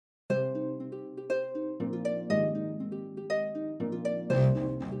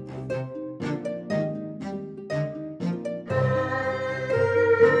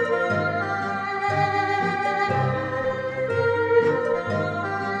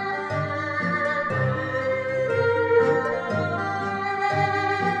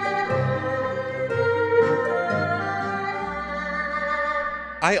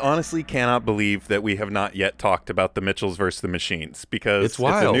I honestly cannot believe that we have not yet talked about the Mitchells versus the Machines, because It's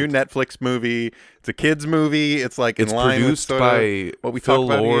wild. a new Netflix movie. It's a kids movie. It's like in It's line with produced sort by of what we Phil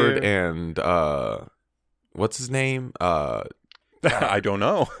talked about Lord here. and what's his name? I don't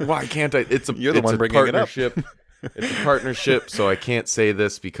know. Why can't I? You're the one bringing it up. It's a partnership, so I can't say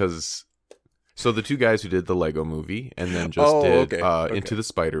this because. So the two guys who did the Lego movie and then just did Into the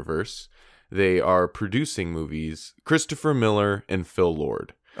Spider-Verse, they are producing movies. Christopher Miller and Phil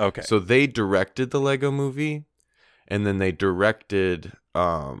Lord. Okay. So they directed the Lego movie, and then they directed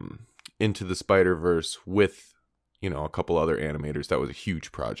Into the Spider-Verse with, a couple other animators. That was a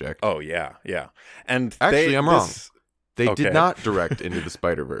huge project. Oh yeah, yeah. And actually, I'm wrong. They did not direct Into the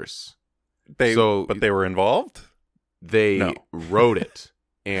Spider-Verse. But they were involved? They wrote it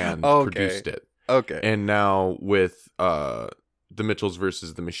and produced it. Okay. And now with the Mitchells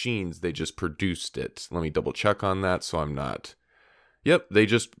versus the Machines, they just produced it. Let me double check on that so I'm not... Yep, they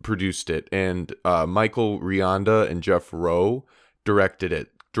just produced it. And Michael Rianda and Jeff Rowe directed it.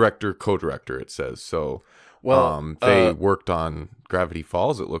 Director, co-director, it says. So they worked on Gravity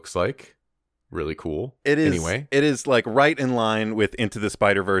Falls, it looks like. Really cool. It is. Anyway, it is like right in line with Into the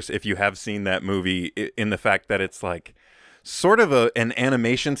Spider-Verse. If you have seen that movie, in the fact that it's like sort of an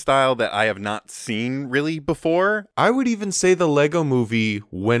animation style that I have not seen really before. I would even say the Lego movie,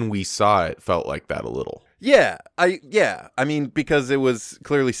 when we saw it, felt like that a little. Yeah. I mean, because it was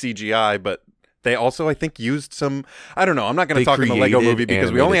clearly CGI, but they also, I think, used some... I don't know. I'm not going to talk in the Lego movie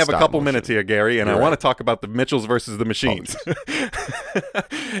because we only have a couple minutes here, Gary, and I want to talk about the Mitchells versus the Machines.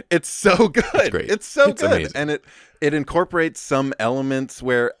 It's so good. It's great. It's so it's good. Amazing. And it incorporates some elements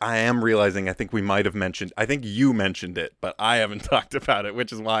where I am realizing, I think we might have mentioned... I think you mentioned it, but I haven't talked about it,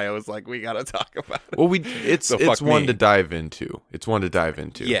 which is why I was like, we got to talk about it. Well, it's one to dive into. It's one to dive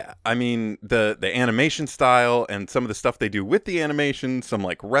into. Yeah. I mean, the animation style and some of the stuff they do with the animation, some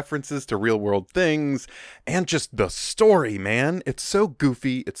like references to real world things, and just the story, man. It's so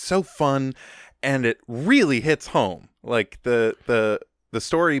goofy, it's so fun, and it really hits home. Like the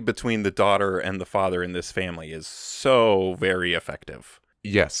story between the daughter and the father in this family is so very effective.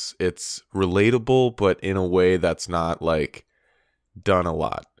 Yes, it's relatable, but in a way that's not like done a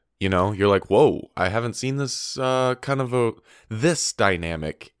lot. You're like, whoa, I haven't seen this this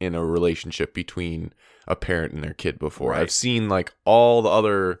dynamic in a relationship between a parent and their kid before. Right. I've seen like all the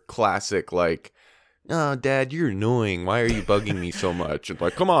other classic, like, oh, Dad, you're annoying. Why are you bugging me so much? And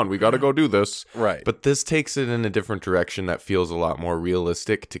like, come on, we got to go do this. Right. But this takes it in a different direction that feels a lot more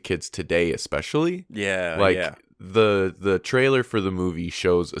realistic to kids today, especially. Yeah. Like yeah. the trailer for the movie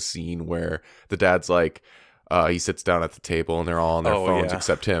shows a scene where the dad's like, he sits down at the table and they're all on their phones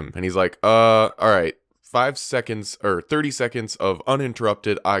except him. And he's like, all right, 5 seconds or 30 seconds of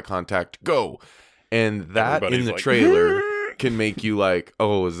uninterrupted eye contact, go. And that in the trailer can make you like,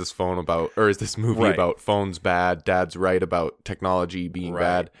 oh, is this movie about phones bad? Dad's right about technology being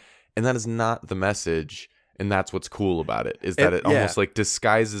bad. And that is not the message. And that's what's cool about it, is that it almost like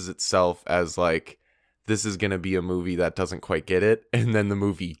disguises itself as like, this is going to be a movie that doesn't quite get it, and then the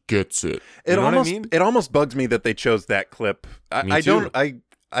movie gets it. You know what I mean? It almost bugs me that they chose that clip. I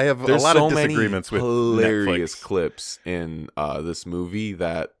have a lot of disagreements with hilarious Netflix. clips in this movie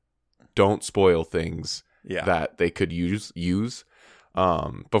that don't spoil things that they could use.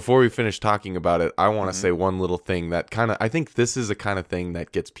 Before we finish talking about it, I want to say one little thing that I think this is a kind of thing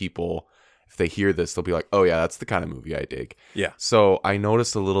that gets people, if they hear this, they'll be like, oh yeah, that's the kind of movie I dig. Yeah. So I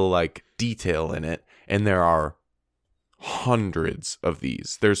noticed a little like detail in it, and there are hundreds of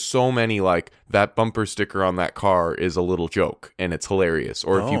these. There's so many, like that bumper sticker on that car is a little joke and it's hilarious.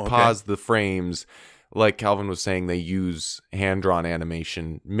 Or if you pause the frames, like Calvin was saying, they use hand-drawn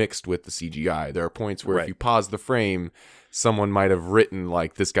animation mixed with the CGI. There are points where if you pause the frame, someone might have written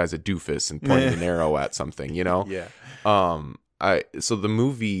like, this guy's a doofus and pointed an arrow at something, Yeah. So the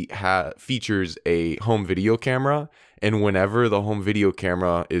movie features a home video camera, and whenever the home video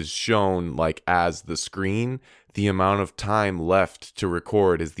camera is shown like as the screen, the amount of time left to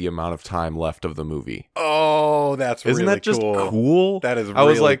record is the amount of time left of the movie. Oh, that's Isn't really that just cool. cool? That is I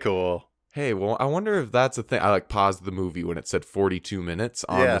was really like, cool. Hey, well, I wonder if that's a thing. I like paused the movie when it said 42 minutes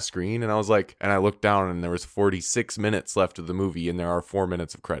on the screen, and I was like, and I looked down and there was 46 minutes left of the movie, and there are 4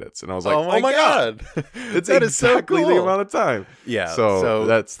 minutes of credits, and I was like, oh my god, it's that exactly is so cool. the amount of time. Yeah, so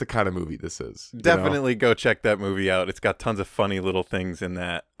that's the kind of movie this is. Definitely go check that movie out. It's got tons of funny little things in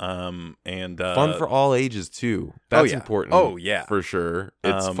that, and fun for all ages too. That's important. Oh yeah, for sure.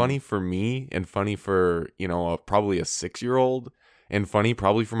 It's funny for me and funny for probably a 6-year-old, and funny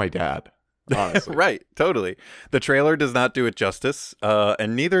probably for my dad. Honestly. Right, totally. The trailer does not do it justice,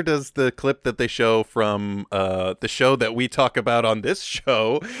 and neither does the clip that they show from the show that we talk about on this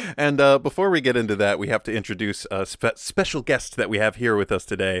show. And before we get into that, we have to introduce a special guest that we have here with us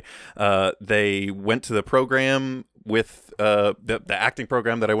today. They went to the program with the acting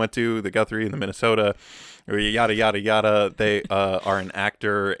program that I went to, the Guthrie in the Minnesota, yada, yada, yada. They are an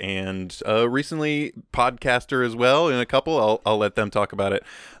actor and recently podcaster as well in a couple. I'll let them talk about it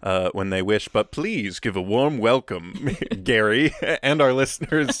when they wish. But please give a warm welcome, Gary, and our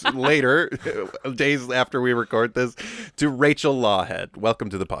listeners later, days after we record this, to Rachel Lawhead. Welcome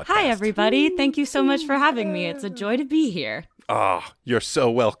to the podcast. Hi, everybody. Thank you so much for having me. It's a joy to be here. Ah, you're so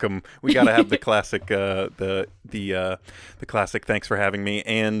welcome. We got to have the classic, the classic. Thanks for having me.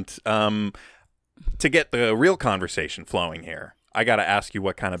 And to get the real conversation flowing here, I got to ask you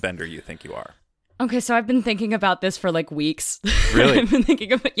what kind of bender you think you are. Okay, so I've been thinking about this for like weeks. Really? I've been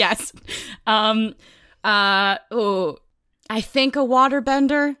thinking about yes. I think a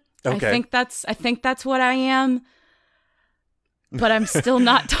waterbender. Okay. I think that's what I am. But I'm still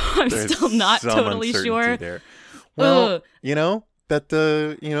not. I'm There's still not some totally uncertainty sure. there. Well, Ugh.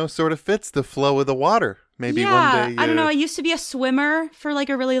 that sort of fits the flow of the water. Maybe Yeah, one day. I don't know. I used to be a swimmer for like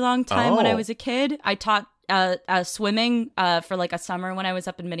a really long time when I Oh. was a kid. I taught swimming for like a summer when I was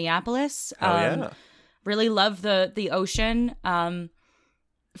up in Minneapolis. Yeah. Really love the ocean.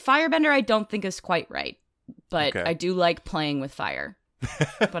 Firebender I don't think is quite right, but Okay. I do like playing with fire.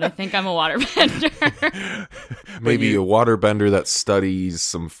 But I think I'm a waterbender. Maybe a waterbender that studies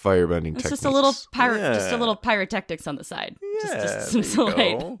some firebending It's techniques. just a little Yeah. just a little pyrotechnics on the side. Yeah, just some there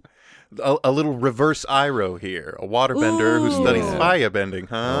you light. go. A little reverse Iro here. A waterbender who Ooh. studies Yeah. firebending,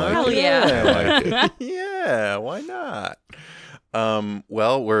 huh? I like Hell it. yeah. I like it. Yeah, why not?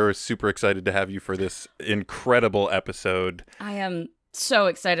 Well, we're super excited to have you for this incredible episode. I am so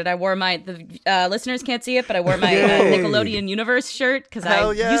excited. I wore the listeners can't see it, but I wore my Yay. Nickelodeon Universe shirt because I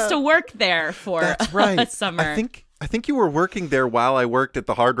Hell yeah. used to work there for That's right. a summer. I think you were working there while I worked at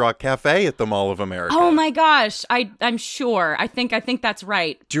the Hard Rock Cafe at the Mall of America. Oh my gosh, I'm sure. I think that's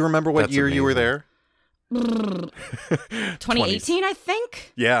right. Do you remember what That's year you were amazing. there? 2018, I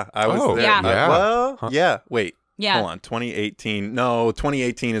think. Yeah, I was Oh, there. yeah. Yeah. Well, Huh. yeah. Wait. Yeah. Hold on. 2018. No,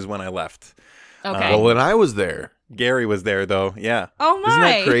 2018 is when I left. Okay. Well, when I was there, Gary was there though. Yeah. oh my, isn't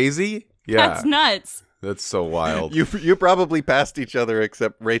that crazy? Yeah, That's nuts. that's so wild. You probably passed each other,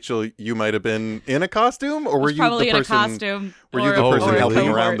 except Rachel. You might have been in a costume, or were Was you probably the in person? a costume. Were you or- the Oh, person or a helping really?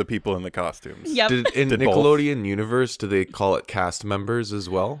 around the cohort. people in the costumes? Yep. In Did both. Nickelodeon Universe, do they call it cast members as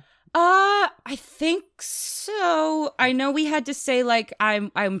well? I think so. I know we had to say like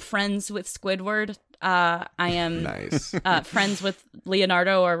I'm friends with Squidward. I am Nice. friends with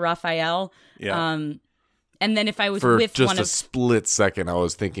Leonardo or Raphael. Yeah. And then if I was For with just one a of split second, I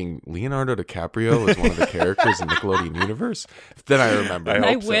was thinking Leonardo DiCaprio is one of the characters in Nickelodeon Universe. Then I remembered. I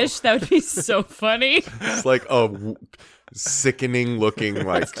I hope so. wish that would be so funny. It's like a sickening looking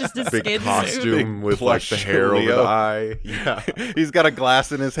like just a big skin suit. costume Big with like the plush hair over Leo. the eye. Yeah. He's got a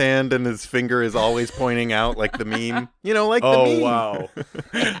glass in his hand, and his finger is always pointing out, like the meme. You know, like the Oh meme. wow.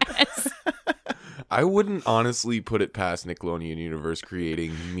 Yes. I wouldn't honestly put it past Nickelodeon Universe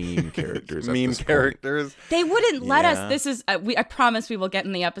creating meme characters. at Meme this point. characters. They wouldn't let Yeah. us. This is I promise we will get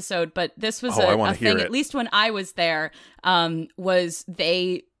in the episode, but this was Oh, I a wanna hear thing. it. At least when I was there, was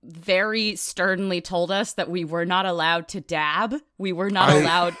they very sternly told us that we were not allowed to dab. We were not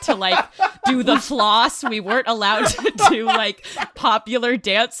allowed to like do the floss. We weren't allowed to do like popular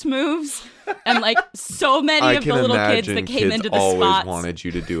dance moves. And like so many I of the can little kids imagine that came into the always spots wanted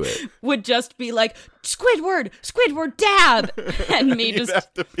you to do it. would just be like, Squidward, dab. And me You'd just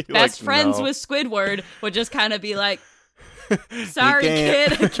have to be best like, friends no. with Squidward would just kind of be like, sorry, can't."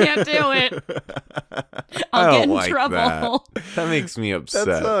 kid, I can't do it. I I'll don't get in like trouble. That makes me upset.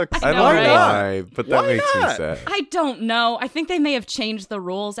 sucks. I I know, don't right? know why, but that Why makes me not? sad. I don't know. I think they may have changed the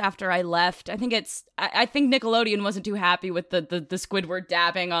rules after I left. I think I think Nickelodeon wasn't too happy with the Squidward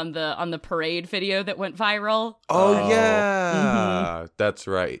dabbing on the parade video that went viral. Oh yeah, that's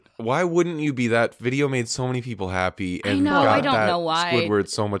right. Why wouldn't you be? That video made so many people happy, and know, got I don't that know why. Squidward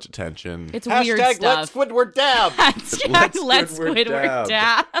so much attention. It's weird stuff. Squidward dab. Hashtag Let's Squidward Squidward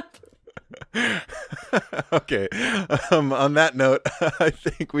dab. dab. Okay. On that note, I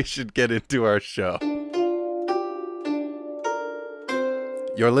think we should get into our show.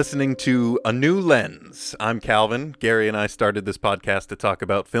 You're listening to A New Lens. I'm Calvin. Gary and I started this podcast to talk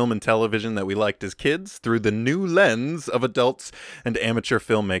about film and television that we liked as kids through the new lens of adults and amateur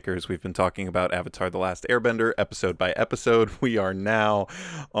filmmakers. We've been talking about Avatar: The Last Airbender episode by episode. We are now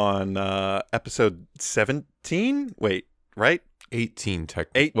on episode 17? Wait, right? 18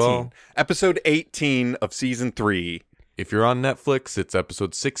 18. Well, Episode 18 of season 3. if you're on Netflix, it's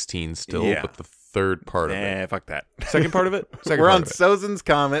episode 16 still, Yeah. but the third part of it. Fuck that. Second part of it? Second We're part on of it. Sozin's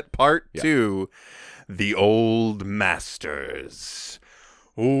Comet, part Yeah. 2. The Old Masters.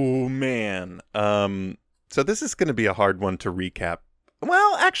 Oh, man. So this is going to be a hard one to recap.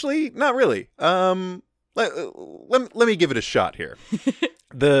 Well, actually, not really. Let me give it a shot here.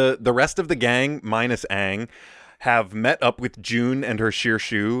 The rest of the gang, minus Aang, have met up with June and her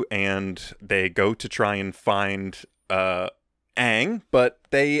Shirshu, and they go to try and find Aang, but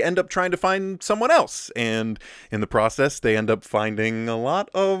they end up trying to find someone else. And in the process, they end up finding a lot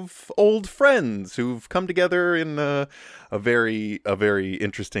of old friends who've come together in a very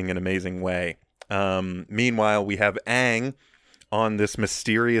interesting and amazing way. Meanwhile, we have Aang on this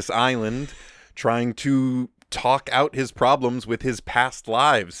mysterious island trying to talk out his problems with his past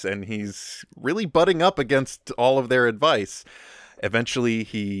lives, and he's really butting up against all of their advice. Eventually,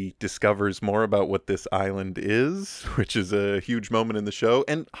 he discovers more about what this island is, which is a huge moment in the show,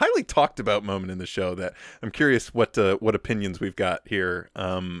 and highly talked about moment in the show that I'm curious what opinions we've got here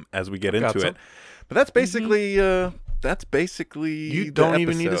as we get into it. But that's basically You the don't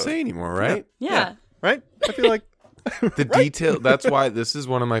even need to episode. say anymore, right? Yeah. Right? I feel like The detail, that's why this is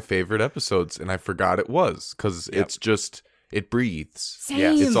one of my favorite episodes, and I forgot it was, because it's just, it breathes.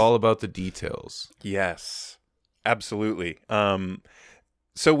 Same. It's all about the details. yes, absolutely.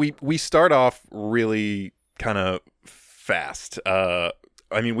 So we start off really kind of fast. I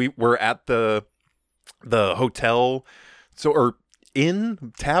mean, we're at the hotel, or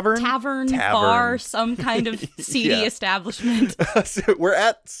tavern, bar, some kind of seedy Yeah. establishment. So we're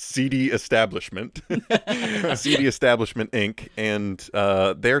at Seedy Establishment, Seedy Establishment Inc., and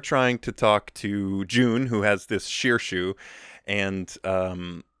they're trying to talk to June, who has this Shirshu, and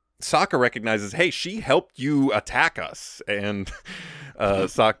Sokka recognizes, hey, she helped you attack us, and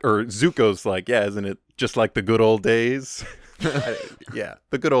Zuko's like, yeah, isn't it just like the good old days? Yeah,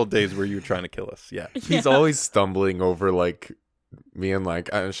 the good old days where you were trying to kill us. Yeah, He's always stumbling over, like, being like,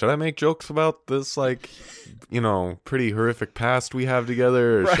 should I make jokes about this, like, pretty horrific past we have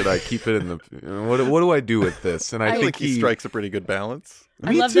together, or should I keep it in the, what do I do with this? And I think he strikes a pretty good balance.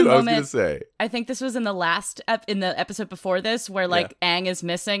 I Me love too, the I was moment. gonna say. I think this was in the in the episode before this, where like Aang is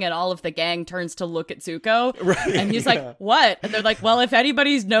missing and all of the gang turns to look at Zuko, and he's like, "What?" And they're like, "Well, if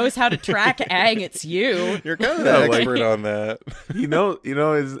anybody knows how to track Aang, it's you." You're kind of Yeah, the like- expert on that.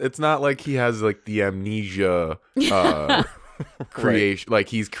 It's not like he has like the amnesia creation, like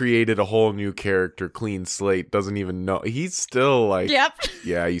he's created a whole new character, clean slate, doesn't even know. He's still like, Yep.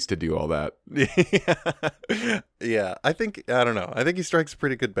 yeah, I used to do all that. Yeah, I don't know. I think he strikes a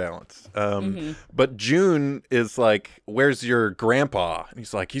pretty good balance. But June is like, "Where's your grandpa?" And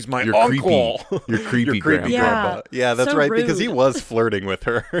he's like, "He's my You're uncle." You're creepy, Your creepy grandpa. grandpa. Yeah, that's So right, because he rude. was flirting with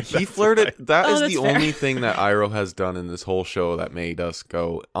her. He flirted. That Oh, is that's the fair. only thing that Iroh has done in this whole show that made us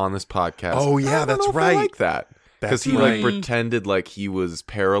go on this podcast. Oh, yeah, I don't that's know if I right. like that. Because That's he right. like pretended like he was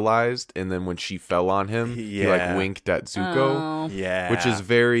paralyzed, and then when she fell on him, he like Yeah. winked at Zuko, Oh. Yeah, which is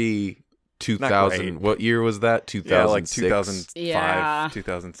very 2000. great. What year was that? 2006. yeah, like 2005, Yeah.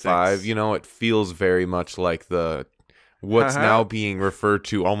 2006. Five. It feels very much like what's now being referred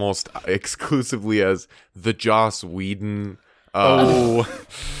to almost exclusively as the Joss Whedon.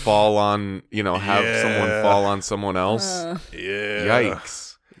 Fall on, have someone fall on someone else. Yeah.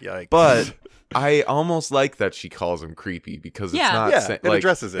 Yikes. But I almost like that she calls him creepy, because it's Yeah. not Yeah, it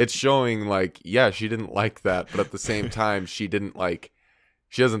addresses it. It's showing like, yeah, she didn't like that, but at the same time, she doesn't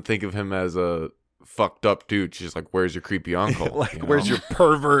think of him as a fucked up dude. She's like, where's your creepy uncle? like, You know? where's your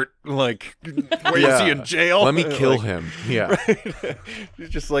pervert? Like, where is he in jail? Let me kill Like, him. Yeah. Right? She's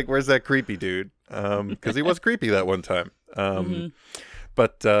just like, where's that creepy dude? Because he was creepy that one time.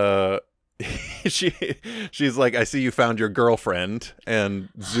 But she's like, I see you found your girlfriend, and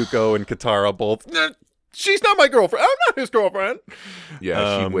Zuko and Katara both. She's not my girlfriend. I'm not his girlfriend.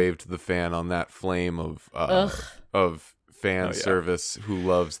 Yeah, she waved the fan on that flame of fan service who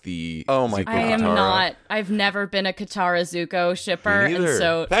loves the Oh my Zuko God. I am Katara. not. I've never been a Katara Zuko shipper, Me and neither.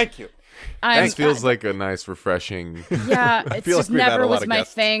 so Thank you. This feels like a nice, refreshing. Yeah, it's feel just like we've had never a lot was of my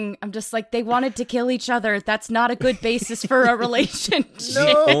guests. thing. I'm just like, they wanted to kill each other. That's not a good basis for a relationship.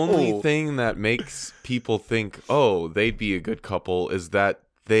 No. Only thing that makes people think, oh, they'd be a good couple, is that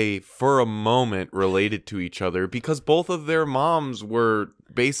they, for a moment, related to each other, because both of their moms were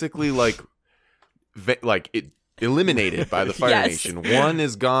basically eliminated by the Fire Yes. Nation. One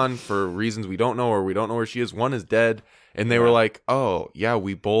is gone for reasons we don't know, or we don't know where she is. One is dead. And they were like, oh, yeah,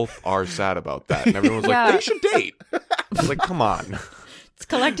 we both are sad about that. And everyone was Yeah. like, they should date. I was like, come on.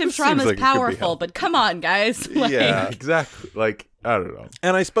 Collective This trauma seems is like it could be powerful, helpful. but come on, guys. Like, Yeah. Exactly. Like, I don't know.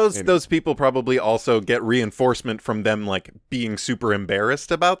 And I suppose those people probably also get reinforcement from them, like, being super embarrassed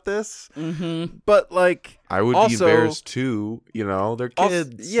about this. Mm-hmm. But, like, I would also, be embarrassed too. You know, they're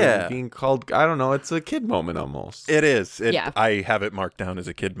kids. yeah. and being called. I don't know. It's a kid moment almost. It is. Yeah. I have it marked down as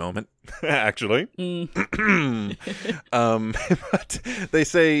a kid moment, actually. But they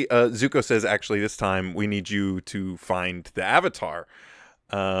say, Zuko says, actually, this time we need you to find the Avatar.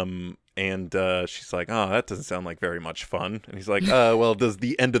 And she's like, oh, that doesn't sound like very much fun. And he's like, well, does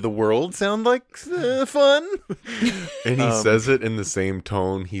the end of the world sound like fun? And he says it in the same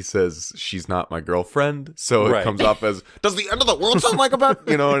tone. He says, she's not my girlfriend. So it Right. comes off as, does the end of the world sound like a bad?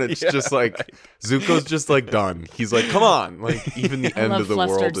 You know, and it's just like, right. Zuko's just like done. He's like, come on. Like, even the end love of the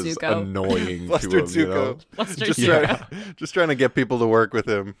flustered world is Zuko. annoying Flustered to him, you know? Zuko. Flustered Just, Zuko. just trying to get people to work with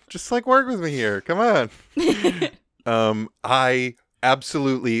him. Just like, work with me here. Come on. I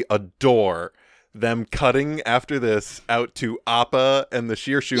absolutely adore them cutting after this out to Appa and the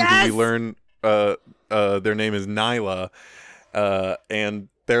Shearshu, Yes! who we learn their name is Nyla, and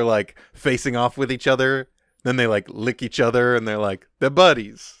they're like facing off with each other. Then they like lick each other, and they're like, they're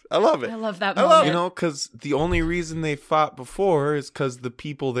buddies. I love it. I love that I love moment. You know, because the only reason they fought before is because the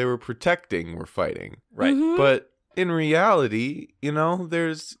people they were protecting were fighting. Right. Mhm. But in reality, you know,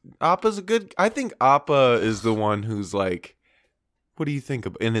 there's Appa's a good. I think Appa is the one who's like, what do you think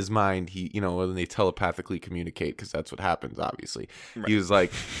of? In his mind, he, you know, when they telepathically communicate, because that's what happens. Obviously, Right. he was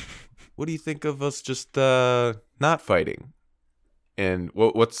like, what do you think of us just not fighting? And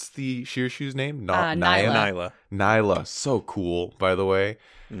what's the Shearshu's name? Nyla. Nyla. Nyla, so cool, by the way.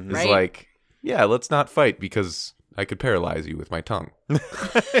 Mhm. Is Right. like, yeah, let's not fight because I could paralyze you with my tongue.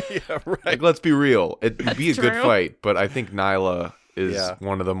 Yeah, right. Like, let's be real. It'd be a good true. fight, but I think Nyla is Yeah.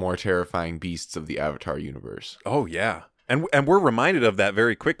 one of the more terrifying beasts of the Avatar universe. Oh yeah. And we're reminded of that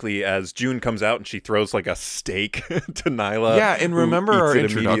very quickly as June comes out and she throws like a steak to Nyla. Yeah, and who to our eats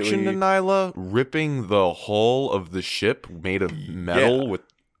it introduction to immediately. Nyla, ripping the hull of the ship made of metal with...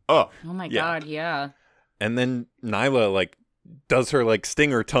 Oh, Oh my Yeah. god, yeah. And then Nyla like does her like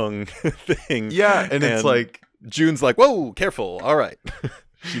stinger tongue thing. yeah, and it's like... June's like, whoa, careful. All right.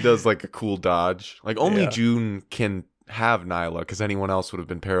 She does like a cool dodge. Like, only Yeah. June can have Nyla, because anyone else would have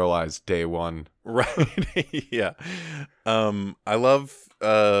been paralyzed day one. Right. Yeah. I love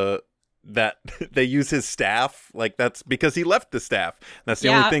that they use his staff. Like, that's because he left the staff. That's the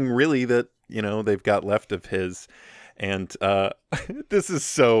Yeah. only thing really that, you know, they've got left of his. And this is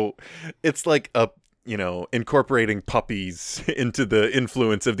so, it's like a, you know, incorporating puppies into the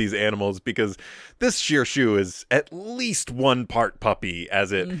influence of these animals, because this Shearshu is at least one part puppy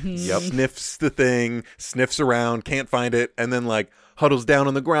as it sniffs the thing, sniffs around, can't find it, and then like huddles down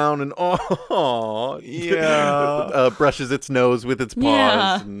on the ground and brushes its nose with its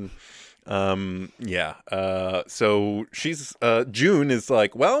paws. Yeah. And so she's June is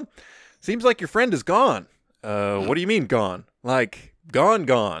like, well, seems like your friend is gone. What do you mean gone? Like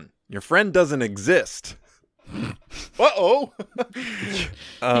gone. Your friend doesn't exist. Uh-oh.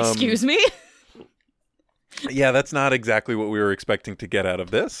 Excuse me? Yeah, that's not exactly what we were expecting to get out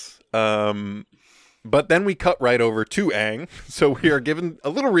of this. But then we cut right over to Aang. So we are given a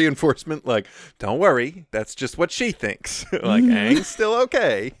little reinforcement like, don't worry, that's just what she thinks. Like, Aang's still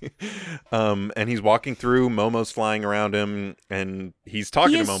okay. And he's walking through, Momo's flying around him, and he's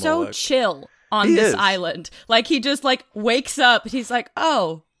talking He to Momo. is so like, chill on He this is. island. Like, he just, like, wakes up. He's like,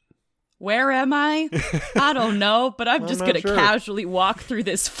 oh, where am I? I don't know, but I'm just not going to sure. casually walk through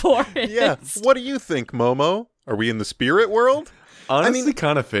this forest. yeah, what do you think, Momo? Are we in the spirit world? Honestly,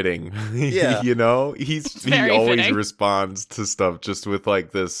 kind of fitting. Yeah. You know, he very always fitting. responds to stuff just with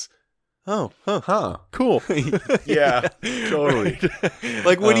like this, Oh, huh. huh? Cool. Yeah, totally.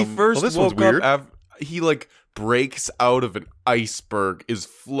 Like when he first this one's woke weird. up, he like breaks out of an iceberg, is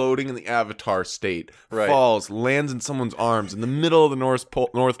floating in the Avatar state, Right. falls, lands in someone's arms in the middle of the North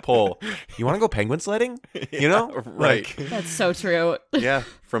Pole. You want to go penguin sledding? You know, right. Like, That's so true. Yeah,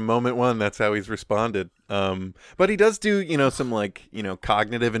 from moment one, that's how he's responded. But he does do, you know, some like, you know,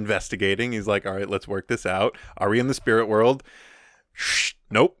 cognitive investigating. He's like, all right, let's work this out. Are we in the spirit world? Shh,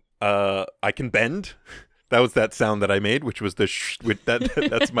 nope. I can bend. That was that sound that I made, which was the shh. With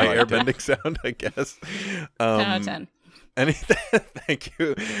that's my airbending sound, I guess. 10 out of 10. And thank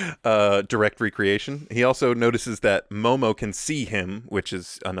you. Direct recreation. He also notices that Momo can see him, which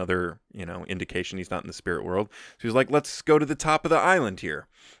is another, you know, indication he's not in the spirit world. So he's like, let's go to the top of the island here.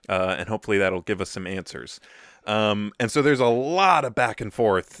 And hopefully that'll give us some answers. And so there's a lot of back and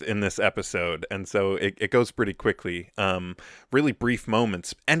forth in this episode. And so it goes pretty quickly. Really brief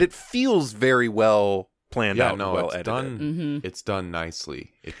moments. And it feels very well planned Yeah, out, no, well it's edited. done. It's done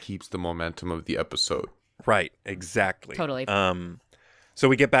nicely. It keeps the momentum of the episode. Right, exactly. Totally. So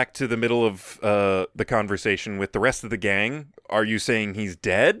we get back to the middle of the conversation with the rest of the gang. Are you saying he's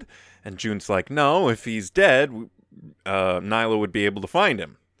dead? And June's like, no, if he's dead, Nyla would be able to find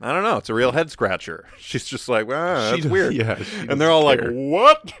him. I don't know. It's a real head scratcher. She's just like, wow, that's weird. Yeah, and they're all like,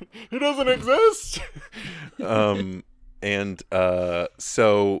 what? He doesn't exist?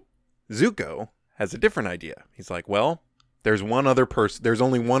 So Zuko has a different idea. He's like, well, there's one other person. There's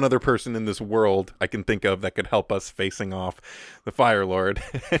only one other person in this world I can think of that could help us facing off the Fire Lord.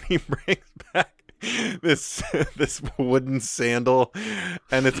 And he brings back this wooden sandal,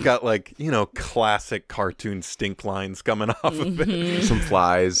 and it's got like, you know, classic cartoon stink lines coming off of it. Some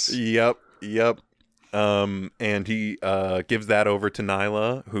flies. Yep. And he gives that over to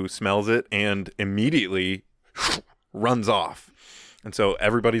Nyla, who smells it and immediately runs off. And so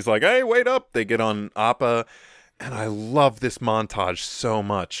everybody's like, hey, wait up. They get on Appa. And I love this montage so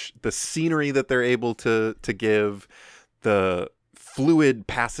much. The scenery that they're able to give, the fluid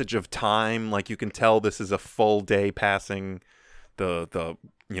passage of time, like you can tell this is a full day passing, the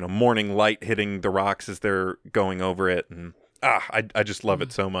morning light hitting the rocks as they're going over it, and I just love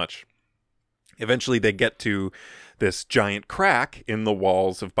it so much. Eventually they get to this giant crack in the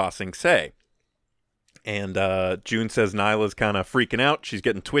walls of Ba Sing Se. And June says Nyla's kind of freaking out. She's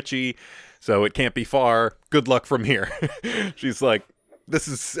getting twitchy, so it can't be far. Good luck from here. She's like, this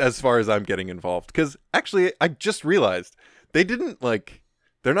is as far as I'm getting involved. Because actually, I just realized they didn't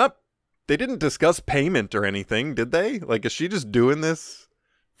discuss payment or anything, did they? Like, is she just doing this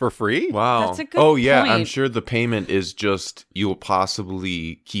for free? Wow. That's a good Oh, yeah. point. I'm sure the payment is just you will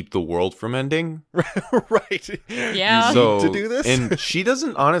possibly keep the world from ending. Right. Yeah. So, to do this? And she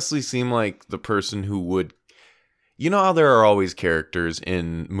doesn't honestly seem like the person who would. You know how there are always characters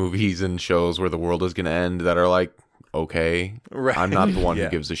in movies and shows where the world is going to end that are like, okay, Right. I'm not the one Yeah. who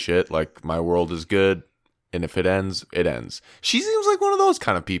gives a shit. Like, my world is good. And if it ends, it ends. She seems like one of those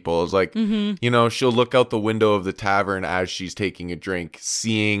kind of people. It's like, you know, she'll look out the window of the tavern as she's taking a drink,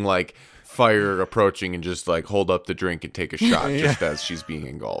 seeing like fire approaching and just like hold up the drink and take a shot just as she's being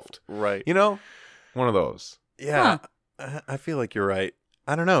engulfed. Right. You know, one of those. Yeah. I feel like you're right.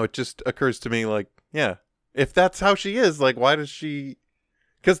 I don't know. It just occurs to me like, yeah, if that's how she is, like, why does she...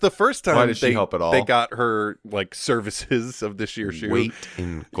 Because the first time Why does she help at all? they got her like services of the sheer shoe. Weight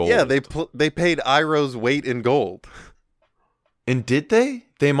in gold. Yeah, they paid Iroh's weight in gold. And did they?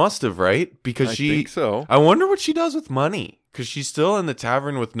 They must have, right? Because I think so. I wonder what she does with money. Because she's still in the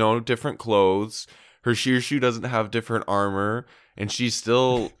tavern with no different clothes. Her sheer shoe doesn't have different armor. And she's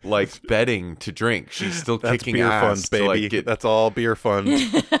still like betting to drink. She's still That's kicking beer ass funds, baby. to like get... That's all beer funds.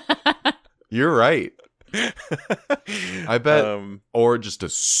 You're right. I bet. Um, Or just a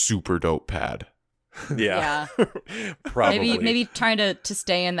super dope pad. yeah. Probably. Maybe trying to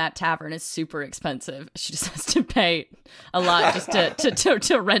stay in that tavern is super expensive. She just has to pay a lot just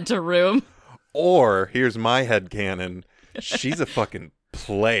to rent a room. Or here's my headcanon. She's a fucking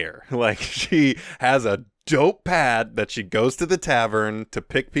player. Like, she has a dope pad that she goes to the tavern to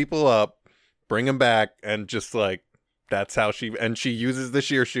pick people up, bring them back, and just like, that's how she uses the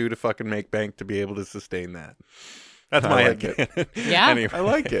sheer shoe to fucking make bank to be able to sustain that. That's my headcanon. Yeah. Anyway. I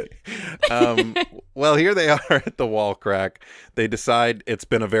like it. Well, here they are at the wall crack. They decide it's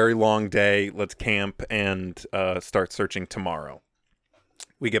been a very long day. Let's camp and start searching tomorrow.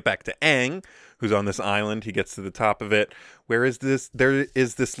 We get back to Aang, who's on this island. He gets to the top of it. Where is this? There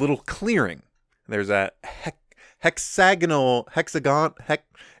is this little clearing. There's a hexagon.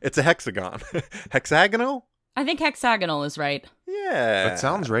 It's a hexagon. Hexagonal? I think hexagonal is right. Yeah. That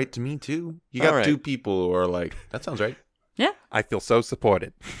sounds right to me, too. You got two people who are like, that sounds right. Yeah. I feel so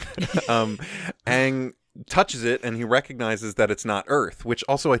supported. Aang touches it, and he recognizes that it's not Earth, which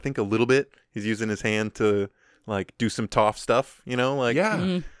also I think a little bit, he's using his hand to, like, do some Toph stuff, you know? Like,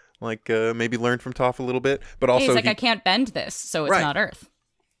 Yeah. Like, maybe learn from Toph a little bit. But also he's like, I can't bend this, so it's not Earth.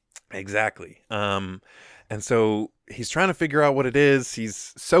 Exactly. And so he's trying to figure out what it is.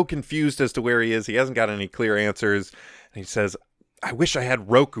 He's so confused as to where he is. He hasn't got any clear answers. And he says, I wish I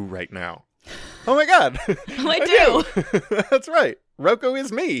had Roku right now. Oh my God. I do. That's right. Roku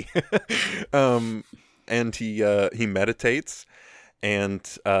is me. And he meditates,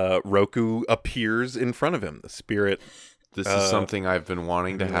 and Roku appears in front of him. The spirit. This is something I've been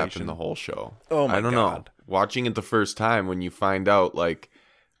wanting to happen emulation. the whole show. Oh my I don't God. know. Watching it the first time, when you find out, like,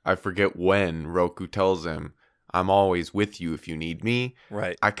 I forget when Roku tells him, I'm always with you if you need me.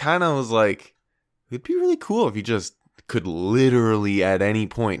 Right. I kind of was like, it'd be really cool if you just could literally at any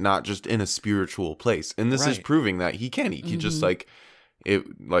point, not just in a spiritual place. And this is Right. proving that he can. He can just like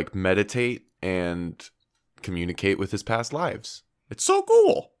meditate and communicate with his past lives. It's so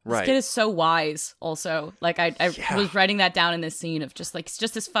cool. This kid is so wise also. Like I was writing that down in this scene of just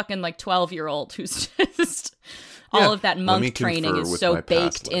this fucking like 12-year-old who's just all of that monk training is so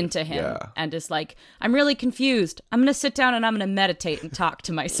baked into him and is like, I'm really confused. I'm going to sit down and I'm going to meditate and talk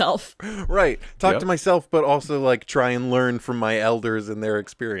to myself. Right. Talk to myself, but also like try and learn from my elders and their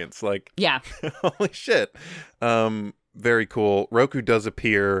experience. Like, holy shit. Very cool. Roku does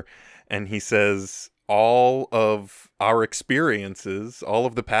appear and he says, all of our experiences, all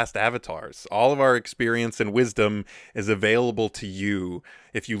of the past avatars, all of our experience and wisdom is available to you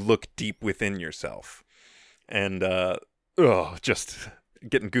if you look deep within yourself. And, just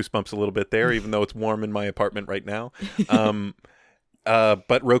getting goosebumps a little bit there, even though it's warm in my apartment right now.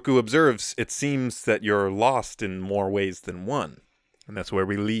 But Roku observes, it seems that you're lost in more ways than one. And that's where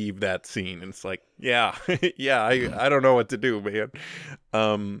we leave that scene. And it's like, I don't know what to do,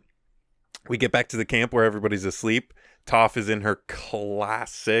 man. We get back to the camp where everybody's asleep. Toph is in her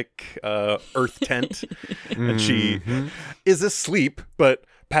classic earth tent. And she is asleep, but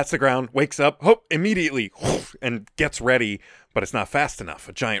pats the ground, wakes up, immediately, and gets ready. But it's not fast enough.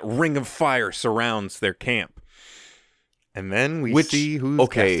 A giant ring of fire surrounds their camp. And then we see who's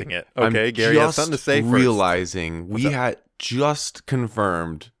casting it. Okay, Gary has something to say first. Realizing we had just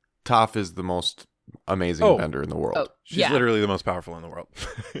confirmed Toph is the most amazing bender in the world. She's literally the most powerful in the world.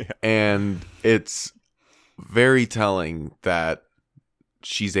 And it's very telling that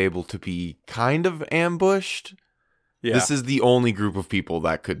she's able to be kind of ambushed. Yeah. This is the only group of people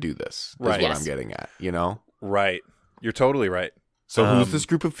that could do this, is what I'm getting at, you know? Right. You're totally right. So who's this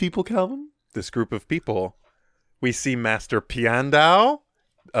group of people, Calvin? This group of people. We see Master Piandao,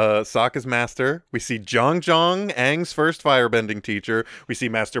 Sokka's master. We see Zhang, Aang's first firebending teacher. We see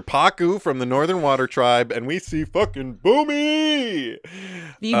Master Pakku from the Northern Water Tribe. And we see fucking Boomy!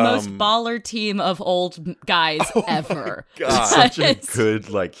 The most baller team of old guys ever. God. Such a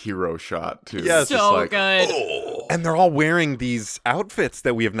good, like, hero shot, too. Yes. So like, good. Oh. And they're all wearing these outfits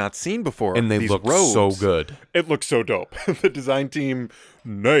that we have not seen before. And they look robes. So good. It looks so dope. The design team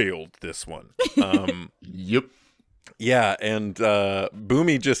nailed this one. Yep. Yeah, and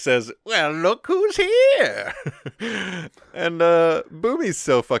Boomy just says, well, look who's here. And Boomy's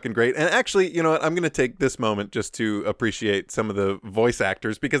so fucking great. And actually, you know what? I'm going to take this moment just to appreciate some of the voice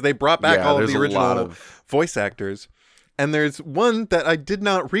actors because they brought back all of the original voice actors. And there's one that I did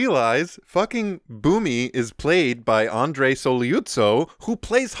not realize. Fucking Boomy is played by Andre Soliuzzo, who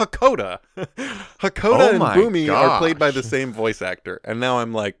plays Hakoda. Hakoda and Boomy are played by the same voice actor. And now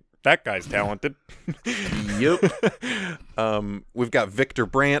I'm like, that guy's talented. Yep. We've got Victor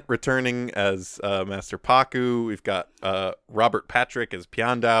Brandt returning as Master Pakku. We've got Robert Patrick as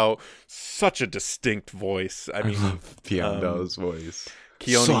Piandao. Such a distinct voice. I mean, Piandao's voice.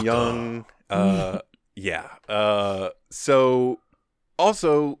 Keone Young. So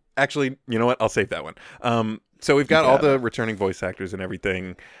also, actually, you know what? I'll save that one. So we've got all the returning voice actors and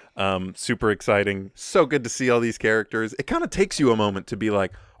everything. Super exciting. So good to see all these characters. It kind of takes you a moment to be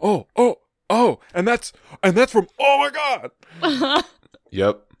like, oh, and that's from, oh my God.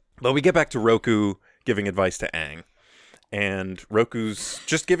 Yep. But we get back to Roku giving advice to Aang. And Roku's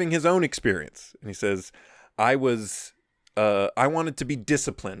just giving his own experience. And he says, I wanted to be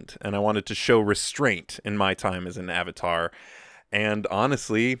disciplined and I wanted to show restraint in my time as an avatar. And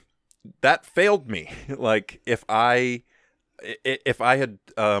honestly, that failed me. Like, if I had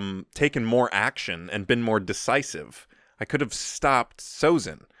taken more action and been more decisive, I could have stopped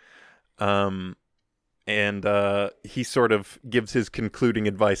Sozin. And he sort of gives his concluding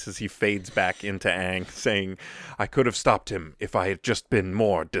advice as he fades back into Aang, saying, I could have stopped him if I had just been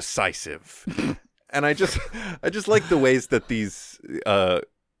more decisive. And I just like the ways that these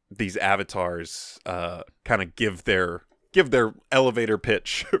avatars kind of give their elevator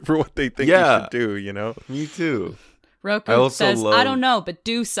pitch for what they think you should do, you know? Me too. Roku says, I don't know, but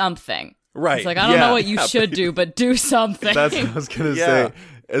do something. Right. It's like, I don't know what you should do, but do something. That's what I was going to say.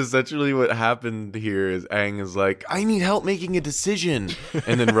 Essentially what happened here is Aang is like, I need help making a decision.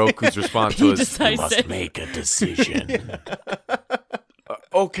 And then Roku's response was, decisive. You must make a decision.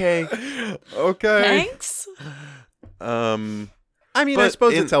 Okay. Thanks. I mean, I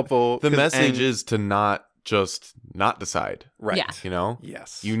suppose it's helpful. The message is to not just not decide. Right. Yeah. You know?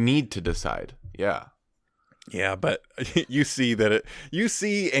 Yes. You need to decide. Yeah. Yeah, but you see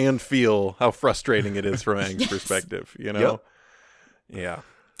and feel how frustrating it is from Aang's perspective, you know? Yep. Yeah.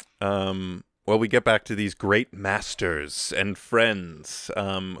 Well, we get back to these great masters and friends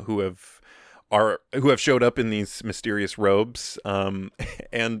who have showed up in these mysterious robes. And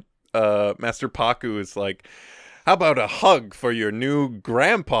Master Pakku is like, How about a hug for your new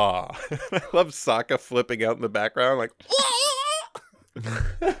grandpa? I love Sokka flipping out in the background like,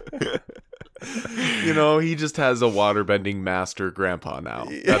 He just has a waterbending master grandpa now.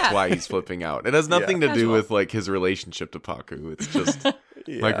 That's why he's flipping out. It has nothing to do with like his relationship to Paku. It's just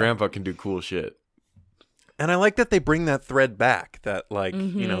my grandpa can do cool shit. And I like that they bring that thread back, that like,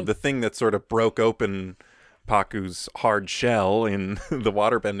 the thing that sort of broke open Paku's hard shell in the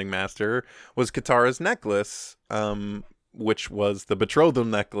waterbending master was Katara's necklace, which was the betrothal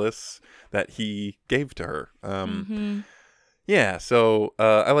necklace that he gave to her. Yeah, so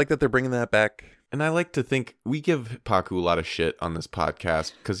I like that they're bringing that back. And I like to think we give Paku a lot of shit on this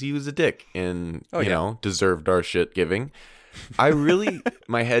podcast because he was a dick and, deserved our shit giving. I really,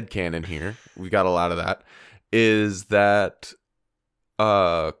 my headcanon here, we got a lot of that, is that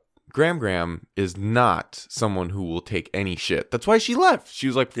Gram is not someone who will take any shit. That's why she left. She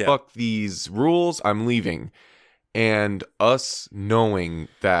was like, fuck these rules, I'm leaving. And us knowing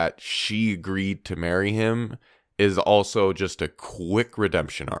that she agreed to marry him is also just a quick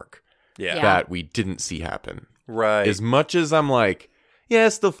redemption arc that we didn't see happen. Right. As much as I'm like, yeah,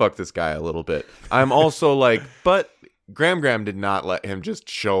 still fuck this guy a little bit, I'm also like, but Gram did not let him just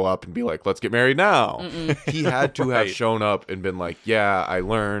show up and be like, let's get married now. He had to have shown up and been like, yeah, I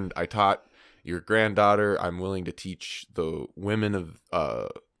taught your granddaughter. I'm willing to teach the women of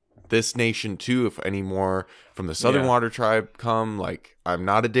this nation too, if any more from the Southern Water Tribe come. Like, I'm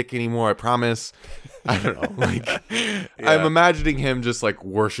not a dick anymore, I promise. I don't know. Like, I'm imagining him just like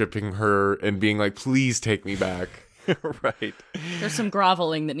worshiping her and being like, please take me back. Right. There's some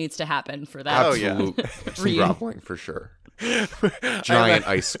groveling that needs to happen for that. Absolutely. Some groveling for sure. Giant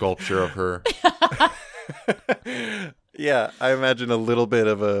ice sculpture of her. Yeah, I imagine a little bit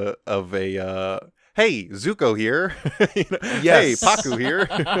of a hey, Zuko here. Hey, Paku here.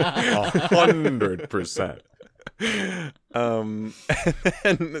 100%. And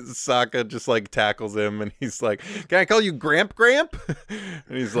Sokka just like tackles him and he's like, can I call you Gramp? And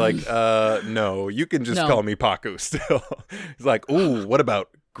he's like, no, you can just call me Paku still. He's like, ooh, what about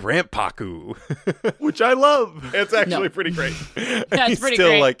Gramp Paku? Which I love. It's actually pretty great. That's he's pretty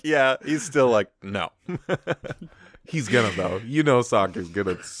still great. like, he's still like, no. He's gonna though. Sokka's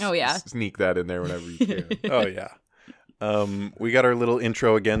gonna sneak that in there whenever he can. Oh yeah. We got our little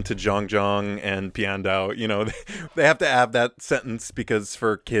intro again to Zhang and Piandao. They have to have that sentence because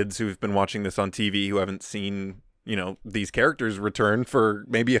for kids who've been watching this on TV who haven't seen, these characters return for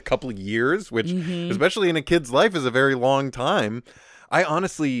maybe a couple of years, which especially in a kid's life is a very long time. I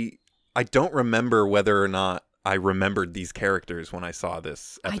don't remember whether or not I remembered these characters when I saw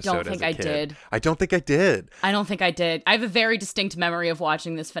this episode. I don't think I did. I don't think I did. I have a very distinct memory of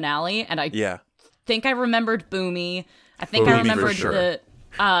watching this finale, and I think I remembered Boomy. I think I remembered the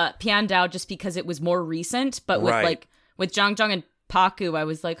Piandao just because it was more recent, but with Zhang and Paku, I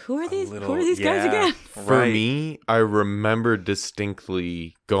was like, who are these guys again? For me, I remember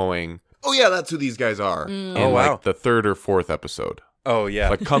distinctly going, oh yeah, that's who these guys are. In like the third or fourth episode. Oh yeah.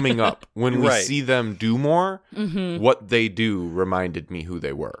 Like coming up when we see them do more, what they do reminded me who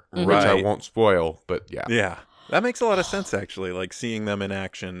they were, which I won't spoil, but yeah. Yeah. That makes a lot of sense, actually, like seeing them in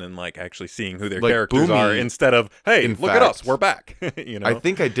action and like actually seeing who their characters are instead of, hey, look at us, we're back. I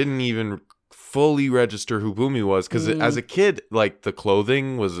think I didn't even fully register who Boomy was because as a kid, like the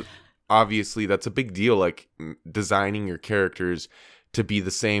clothing was obviously, that's a big deal, like designing your characters to be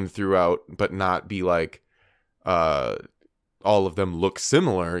the same throughout, but not be like all of them look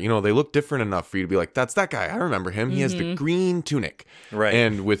similar. They look different enough for you to be like, that's that guy. I remember him. He has the green tunic. Right.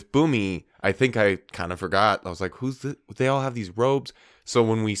 And with Boomy, I think I kind of forgot. I was like, they all have these robes. So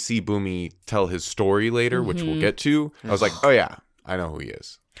when we see Boomy tell his story later, which we'll get to, I was like, oh yeah, I know who he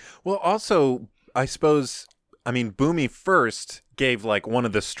is. Well, also, I suppose, Boomy first gave like one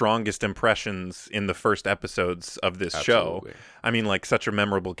of the strongest impressions in the first episodes of this show. Like such a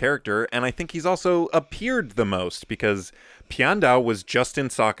memorable character. And I think he's also appeared the most because Piandao was just in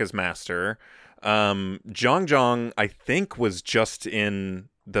Sokka's Master. Zhang, I think, was just in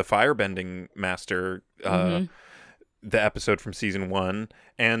the Firebending Master, the episode from season 1.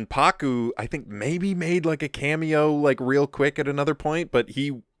 And Paku, I think, maybe made like a cameo like real quick at another point, but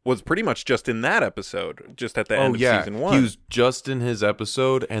he was pretty much just in that episode, just at the end of season 1. He was just in his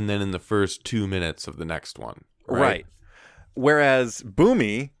episode and then in the first 2 minutes of the next one. Right. Whereas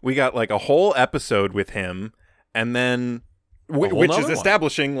Boomy, we got like a whole episode with him, and then which is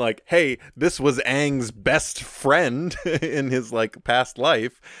establishing like, hey, this was Aang's best friend in his like past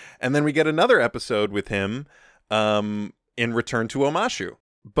life, and then we get another episode with him in Return to Omashu.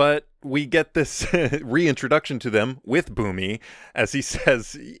 But we get this reintroduction to them with Boomy as he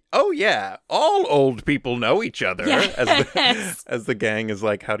says, "Oh yeah, all old people know each other." Yes. As the gang is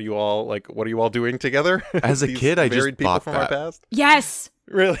like, "How do you all what are you all doing together?" As a These kid, I just married people bought from our that. past. Yes.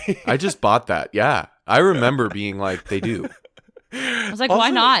 Really? I just bought that. Yeah. I remember being like, they do. I was like, Also,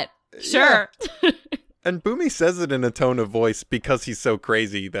 why not? Sure. And Boomy says it in a tone of voice because he's so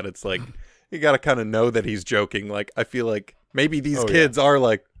crazy that it's like you got to kind of know that he's joking. Like I feel like maybe these kids are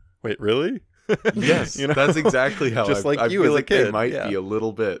like, "Wait, really?" Yes, You know? that's exactly how Just like I you feel as a like they kid, might yeah. be a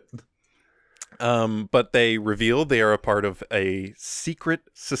little bit. But they reveal they are a part of a secret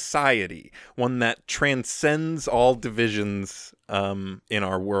society, one that transcends all divisions in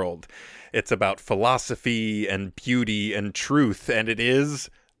our world. It's about philosophy and beauty and truth, and it is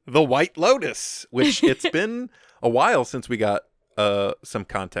the White Lotus, which it's been a while since we got some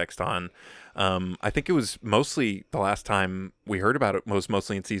context on. I think it was mostly the last time we heard about it was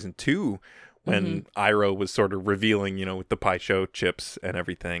mostly in season 2 when Iroh was sort of revealing, with the Pai Sho chips and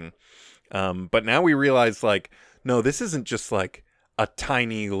everything. But now we realize, like, no, this isn't just like a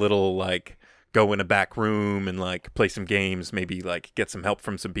tiny little, like, go in a back room and like play some games, maybe like get some help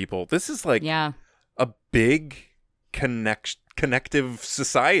from some people. This is like a big connective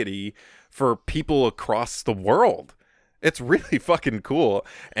society for people across the world. It's really fucking cool.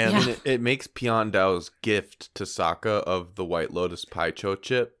 And it makes Piandao's gift to Sokka of the White Lotus Paicho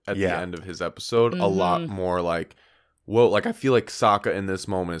chip at the end of his episode a lot more like, whoa, like I feel like Sokka in this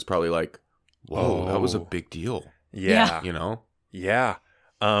moment is probably like, whoa, that was a big deal. Yeah. Yeah.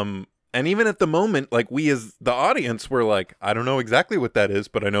 And even at the moment, like we as the audience were like, I don't know exactly what that is,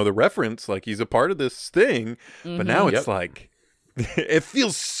 but I know the reference, like he's a part of this thing. But now it's like, it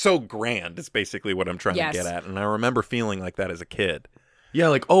feels so grand is basically what I'm trying to get at. And I remember feeling like that as a kid. Yeah,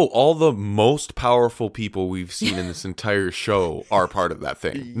 like, oh, all the most powerful people we've seen in this entire show are part of that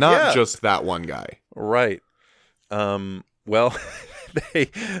thing. Not just that one guy. Right. Well,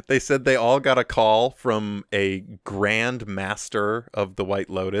 they said they all got a call from a Grand Master of the White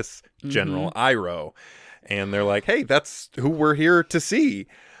Lotus, General Iroh. And they're like, hey, that's who we're here to see.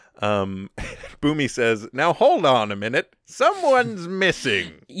 Boomy says, now hold on a minute. Someone's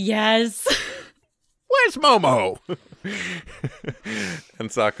missing. Yes. Where's Momo? And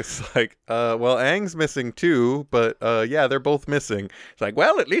Sokka's like, well, Aang's missing too, but yeah, they're both missing. It's like,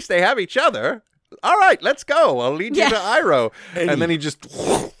 well, at least they have each other. All right, let's go. I'll lead you to Iroh. And then he just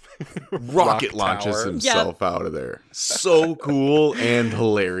rocket launches himself out of there. So cool and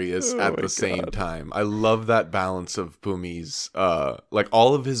hilarious at the same time. I love that balance of Boomy's, like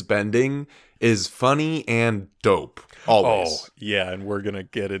all of his bending is funny and dope. Always. Oh, yeah, and we're going to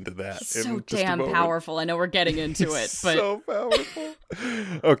get into that. He's so damn powerful. I know we're getting into it, but so powerful.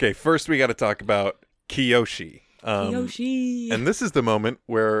 Okay, first we got to talk about Kyoshi. Kyoshi. And this is the moment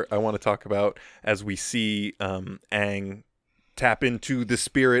where I want to talk about as we see Aang tap into the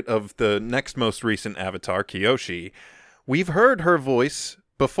spirit of the next most recent avatar, Kyoshi. We've heard her voice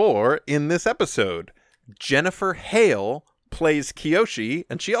before in this episode. Jennifer Hale plays Kyoshi,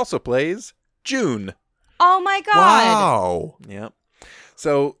 and she also plays June. Oh my god! Wow. Yep.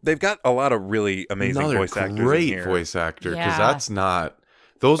 So they've got a lot of really amazing voice actors great in here. voice actor, because that's not...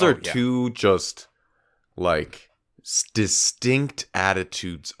 Those are two just, like, distinct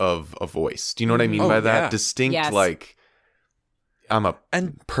attitudes of a voice. Do you know what I mean by that? Distinct, like... I'm a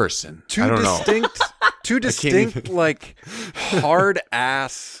person. I don't know. Two distinct, like,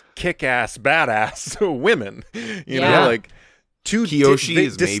 hard-ass, kick-ass, badass women. You know, like... Two Kyoshi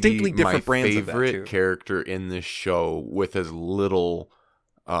is distinctly maybe different my brands of that favorite too. character in this show with as little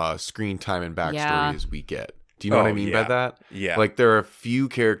screen time and backstory as we get. Do you know what I mean by that? Yeah. Like there are a few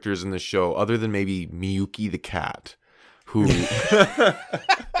characters in the show, other than maybe Miyuki the cat, who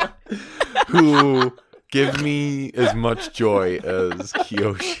who give me as much joy as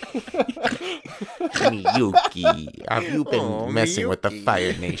Kyoshi. Miyuki, have you been messing with the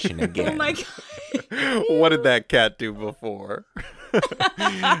Fire Nation again? Oh my god. What did that cat do before?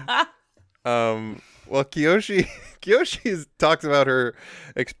 Well, Kyoshi talks about her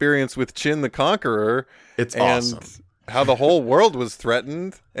experience with Chin the Conqueror. It's and awesome. How the whole world was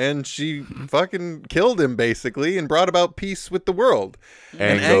threatened, and she fucking killed him basically, and brought about peace with the world.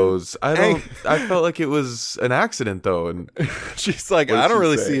 And goes, I felt like it was an accident though, and she's like, I don't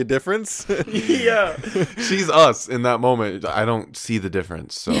really see a difference. Yeah, she's us in that moment. I don't see the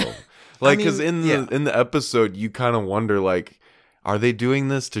difference. So, like, because in the episode, you kind of wonder, like, are they doing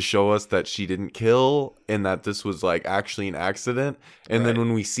this to show us that she didn't kill and that this was like actually an accident? And then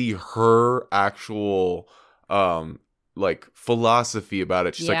when we see her actual like philosophy about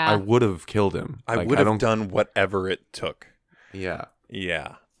it, she's like, I would have killed him. I would have done whatever it took. Yeah.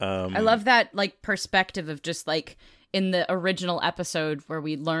 Yeah. I love that like perspective of just like in the original episode where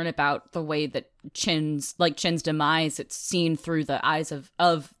we learn about the way that Chin's demise, it's seen through the eyes of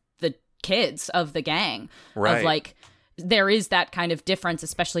the kids of the gang. Right. Of like there is that kind of difference,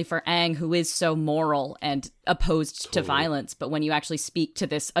 especially for Aang, who is so moral and opposed to violence. But when you actually speak to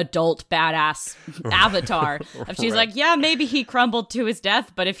this adult badass avatar, she's like, yeah, maybe he crumbled to his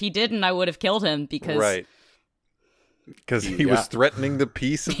death, but if he didn't, I would have killed him because because he was threatening the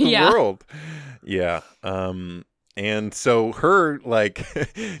peace of the world. Yeah. And so her, like,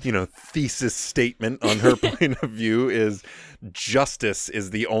 thesis statement on her point of view is justice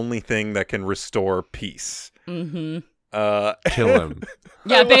is the only thing that can restore peace. Mm-hmm. Kill him.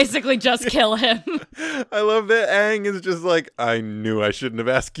 Yeah, basically just kill him. I love that Aang is just like, I knew I shouldn't have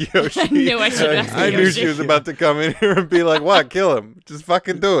asked Kyoshi. I knew I shouldn't have asked I knew she was about to come in here and be like, what? Kill him. Just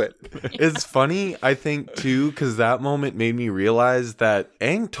fucking do it. It's funny, I think, too, because that moment made me realize that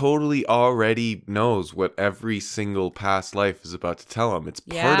Aang totally already knows what every single past life is about to tell him. It's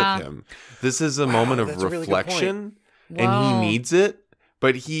part of him. This is a moment of reflection, and he needs it.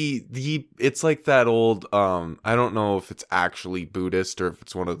 But he it's like that old, I don't know if it's actually Buddhist or if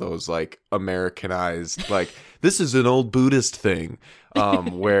it's one of those like Americanized, like this is an old Buddhist thing,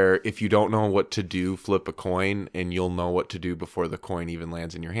 where if you don't know what to do, flip a coin and you'll know what to do before the coin even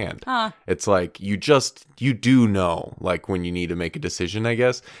lands in your hand. It's like you do know like when you need to make a decision, I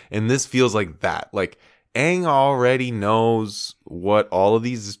guess. And this feels like that. Like Aang already knows what all of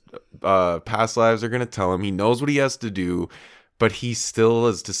these past lives are going to tell him. He knows what he has to do. But he still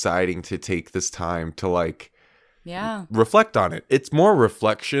is deciding to take this time to like reflect on it. It's more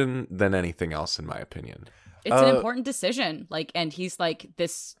reflection than anything else, in my opinion. It's an important decision. Like, and he's like,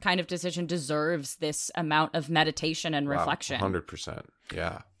 this kind of decision deserves this amount of meditation and reflection. 100%.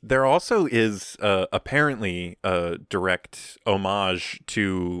 Yeah. There also is apparently a direct homage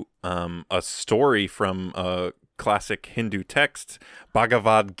to a story from a classic Hindu text,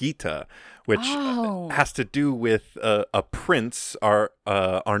 Bhagavad Gita, which has to do with a prince,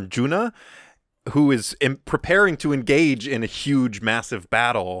 Arjuna, who is preparing to engage in a huge, massive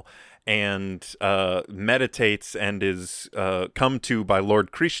battle and meditates and is come to by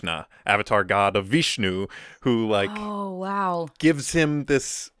Lord Krishna, avatar god of Vishnu, who gives him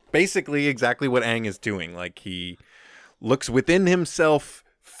this basically exactly what Aang is doing. Like he looks within himself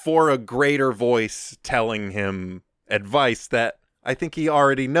for a greater voice telling him advice that I think he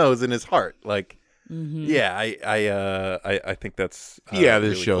already knows in his heart. Like, I think that's this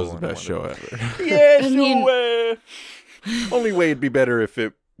really show's cool the best show ever. Yes, only way it'd be better if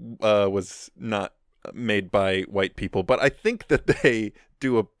it was not made by white people. But I think that they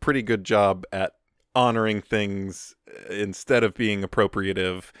do a pretty good job at honoring things instead of being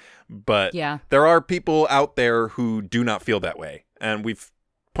appropriative. But there are people out there who do not feel that way, and we've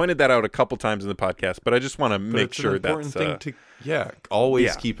pointed that out a couple times in the podcast, but I just want to make sure that's an important thing to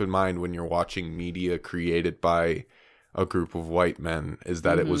always keep in mind when you're watching media created by a group of white men is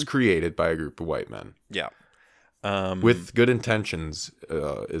that it was created by a group of white men. Yeah. With good intentions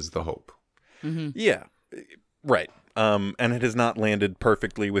is the hope. Yeah. Right. And it has not landed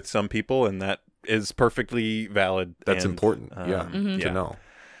perfectly with some people, and that is perfectly valid. That's important. To know.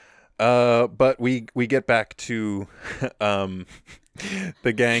 But we get back to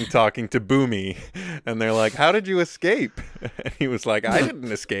the gang talking to Boomy, and they're like, how did you escape? And he was like, I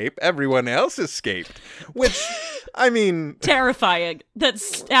didn't escape. Everyone else escaped. Which, I mean... terrifying.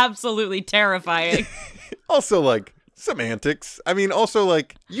 That's absolutely terrifying. Also, like, semantics. I mean, also,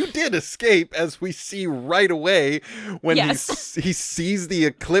 like, you did escape, as we see right away when he sees the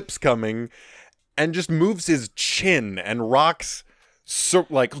eclipse coming and just moves his chin and rocks... So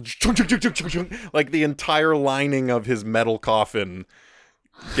like the entire lining of his metal coffin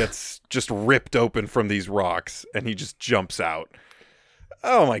gets just ripped open from these rocks, and he just jumps out.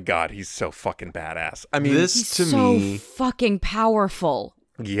 Oh my god, he's so fucking badass. I mean, he's so fucking powerful.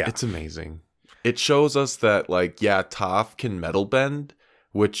 Yeah, it's amazing. It shows us that like Toph can metal bend,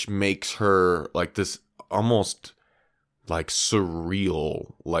 which makes her like this almost like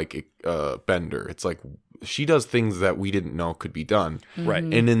surreal like bender. It's like she does things that we didn't know could be done. Right.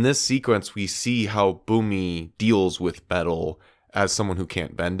 And in this sequence, we see how Boomy deals with metal as someone who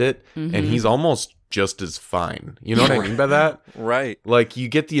can't bend it. And he's almost just as fine. You know what I mean by that? Right. Like, you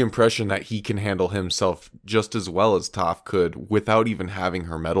get the impression that he can handle himself just as well as Toph could without even having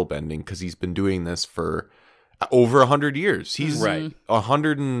her metal bending, because he's been doing this for over 100 years. He's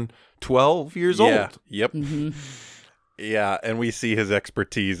 112 years old. Yep. Yeah, and we see his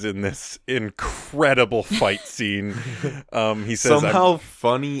expertise in this incredible fight scene. He says somehow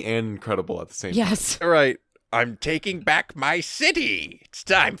funny and incredible at the same time. Yes. Right. I'm taking back my city. It's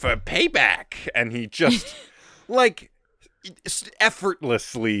time for payback. And he just, like,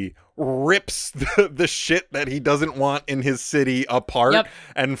 effortlessly rips the shit that he doesn't want in his city apart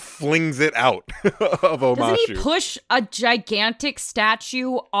and flings it out of Omashu. Doesn't he push a gigantic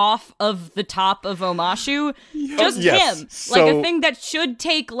statue off of the top of Omashu? Just him. Like a thing that should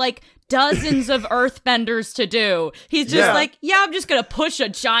take, like, dozens of earthbenders to do. He's just like, I'm just gonna push a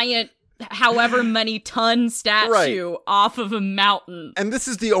giant however many ton statue off of a mountain. And this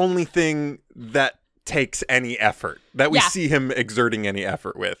is the only thing that takes any effort, that we see him exerting any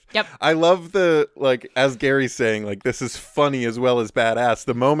effort with. Yep. I love the, like, as Gary's saying, like, this is funny as well as badass,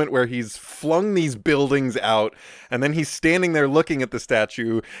 the moment where he's flung these buildings out, and then he's standing there looking at the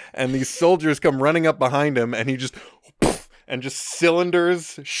statue, and these soldiers come running up behind him, and he just... and just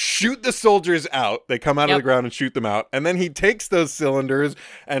cylinders shoot the soldiers out. They come out of the ground and shoot them out. And then he takes those cylinders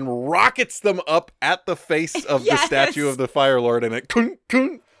and rockets them up at the face of the statue of the Fire Lord, and it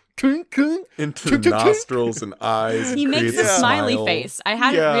into the nostrils and eyes. He makes a smiley face. I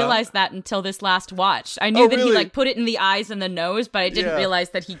hadn't realized that until this last watch. I knew that he like put it in the eyes and the nose, but I didn't realize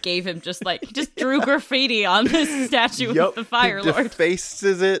that he gave him just drew graffiti on this statue of the Fire Lord. He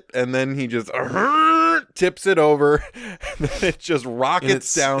defaces it, and then he just tips it over, and then it just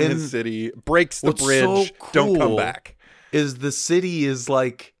rockets down his city, breaks the bridge, so don't come back. Is the city is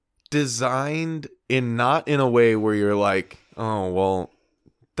like designed not in a way where you're like, oh well,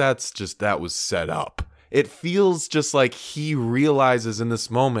 that was set up. It feels just like he realizes in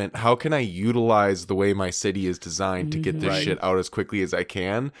this moment, how can I utilize the way my city is designed to get this shit out as quickly as I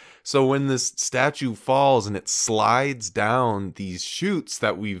can? So when this statue falls and it slides down these chutes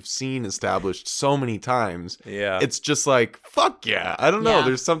that we've seen established so many times, it's just like, fuck yeah. I don't know.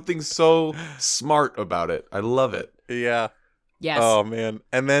 There's something so smart about it. I love it. Yeah. Yes. Oh, man.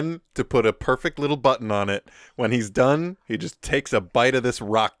 And then to put a perfect little button on it, when he's done, he just takes a bite of this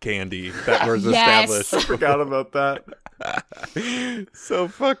rock candy that was established. I forgot about that. So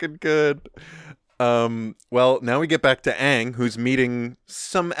fucking good. Well, now we get back to Aang, who's meeting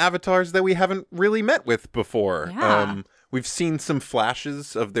some avatars that we haven't really met with before. Yeah. We've seen some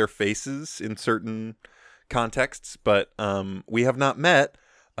flashes of their faces in certain contexts, but we have not met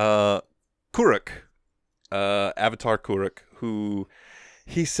Kuruk, Avatar Kuruk, who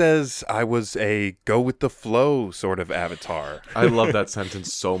he says, I was a go with the flow sort of avatar. I love that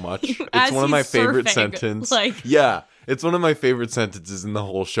sentence so much. It's one of my favorite sentences. It's one of my favorite sentences in the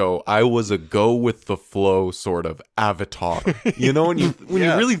whole show. I was a go with the flow sort of avatar. You know, when you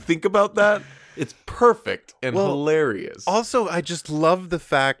really think about that, it's perfect and hilarious. Also, I just love the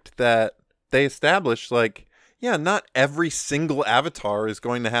fact that they established, like, not every single avatar is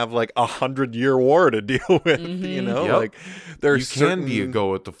going to have like 100-year war to deal with, you know? Like, there's you can be a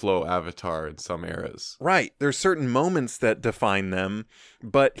go with the flow avatar in some eras. Right. There's certain moments that define them,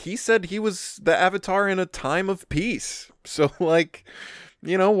 but he said he was the avatar in a time of peace. So, like,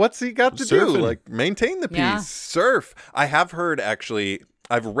 you know, what's he got to do? Like, maintain the peace, surf. I have heard, actually,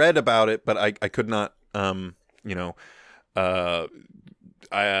 I've read about it, but I could not,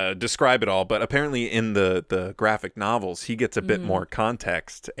 describe it all, but apparently in the graphic novels he gets a bit more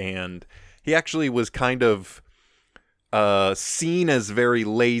context, and he actually was kind of seen as very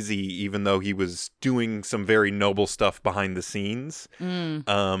lazy, even though he was doing some very noble stuff behind the scenes.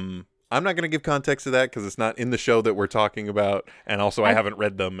 I'm not going to give context to that because it's not in the show that we're talking about, and also I haven't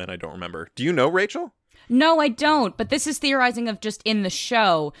read them and I don't remember. Do you know, Rachel? No, I don't, but this is theorizing of just in the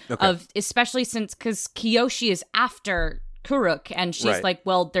show, of especially since, because Kyoshi is after Kuruk, and she's like,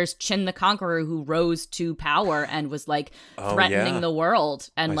 well, there's Chin the Conqueror who rose to power and was like threatening the world,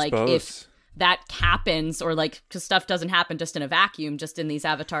 and I suppose. If that happens, or like, because stuff doesn't happen just in a vacuum, just in these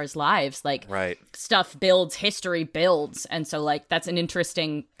avatars' lives, like stuff builds, history builds, and so like that's an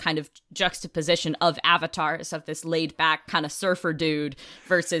interesting kind of juxtaposition of avatars, of this laid back kind of surfer dude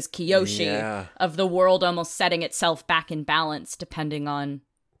versus Kyoshi, of the world almost setting itself back in balance depending on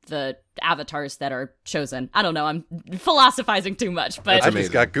the avatars that are chosen. I don't know, I'm philosophizing too much, but I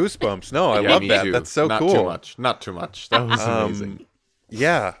just got goosebumps. No, I love that. Too. That's so not cool. Not too much. That was amazing.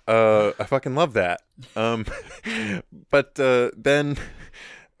 I fucking love that. But then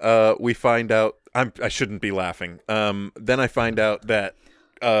we find out, I shouldn't be laughing. Then I find out that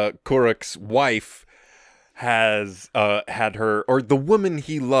Kuruk's wife has had her, or the woman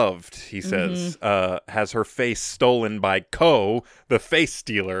he loved, he says, has her face stolen by Ko, the face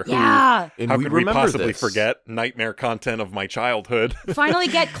stealer. Who, how could we possibly forget? Nightmare content of my childhood. Finally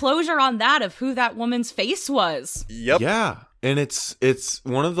get closure on that, of who that woman's face was. Yep. Yeah. And it's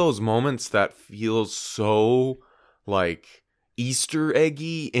one of those moments that feels so like Easter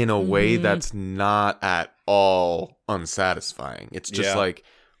eggy in a way that's not at all unsatisfying. It's just like,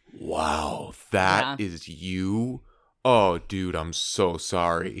 wow, that is you. Oh, dude, I'm so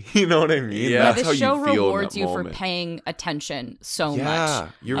sorry. You know what I mean? Yeah. That's This show how you feel rewards in you that for moment. paying attention so much. Yeah,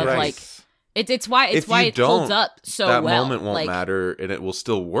 you're of, right. Like, it's why If you it holds don't, up so that well. moment won't like, matter, and it will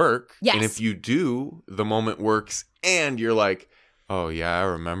still work. Yes. And if you do, the moment works, and you're like, oh yeah, I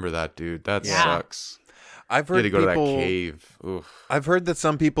remember that, dude. That sucks. I've You had heard to go people, to that cave. Oof. I've heard that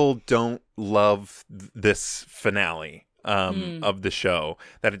some people don't love this finale of the show,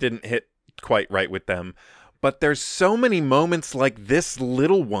 that it didn't hit quite right with them. But there's so many moments like this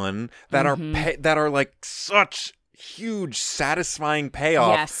little one that are like such huge, satisfying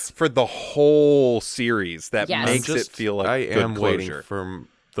payoff for the whole series that makes it feel like I good am closure. waiting for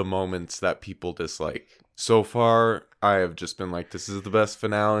the moments that people dislike. So far, I have just been like, this is the best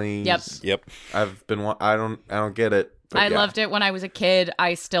finale. Yep. I've been. I don't get it. But I loved it when I was a kid.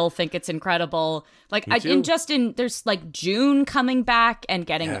 I still think it's incredible. Like, there's like June coming back and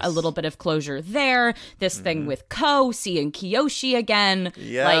getting a little bit of closure there. This thing with Ko, seeing Kiyoshi again.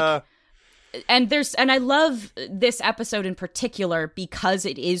 Yeah. Like, and I love this episode in particular because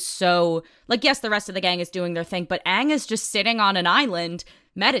it is so, like, yes, the rest of the gang is doing their thing, but Aang is just sitting on an island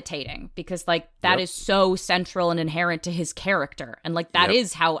meditating because, like, that is so central and inherent to his character. And, like, that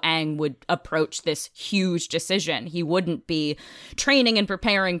is how Aang would approach this huge decision. He wouldn't be training and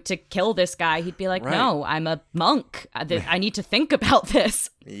preparing to kill this guy. He'd be like, no, I'm a monk. I need to think about this.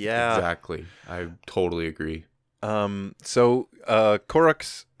 Yeah. Exactly. I totally agree. So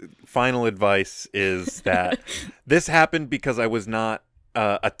Korok's final advice is that this happened because I was not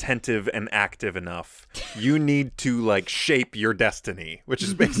attentive and active enough. You need to like shape your destiny, which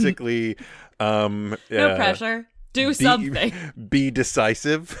is basically no pressure. Do something. Be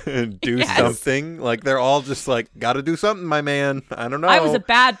decisive. Do something. Like they're all just like, gotta do something, my man. I don't know. I was a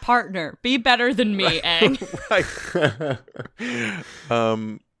bad partner. Be better than me, Aang.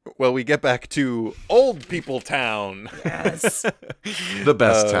 Right. Well, we get back to Old People Town. Yes. The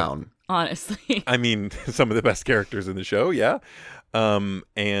best town. Honestly. I mean, some of the best characters in the show, yeah. And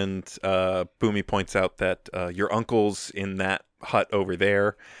Boomy points out that your uncle's in that hut over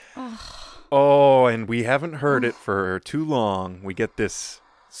there. Oh, and we haven't heard it for too long. We get this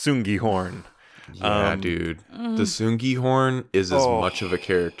Sungi horn. Yeah, dude. The Sungi horn is as much of a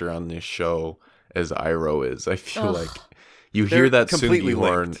character on this show as Iroh is. I feel like you hear that Sungi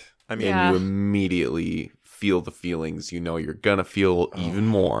horn, I mean, and you immediately feel the feelings. You know you're gonna feel even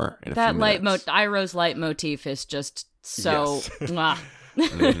more in a that few minutes. Iroh's leitmotif is just so mwah.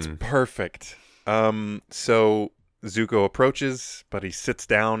 It's perfect. So Zuko approaches, but he sits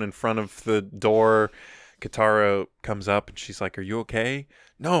down in front of the door. Katara comes up and she's like, "Are you okay?"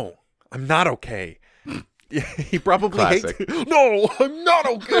 "No, I'm not okay." He probably hates it. "No, I'm not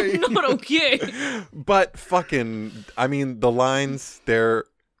okay." I'm not okay. But fucking, I mean, the lines, they're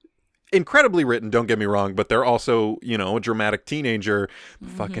incredibly written, don't get me wrong, but they're also, you know, a dramatic teenager.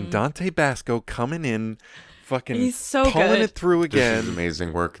 Fucking Dante Basco coming in, fucking He's so pulling good. it through This is again.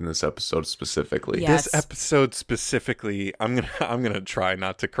 amazing work in this episode specifically. Yes. This episode specifically, I'm gonna try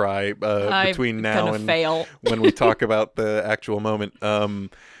not to cry between now and fail. when we talk about the actual moment.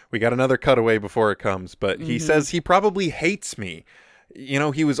 We got another cutaway before it comes, but he says he probably hates me. You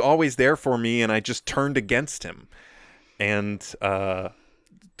know, he was always there for me, and I just turned against him. And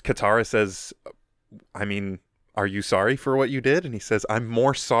Katara says, "I mean, are you sorry for what you did?" And he says, "I'm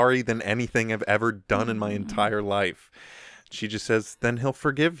more sorry than anything I've ever done in my entire life." She just says, "Then he'll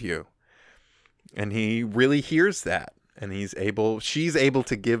forgive you." And he really hears that. And she's able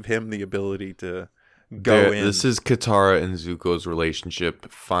to give him the ability to go in. This is Katara and Zuko's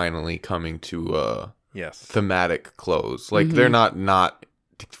relationship finally coming to a thematic close. Like, they're not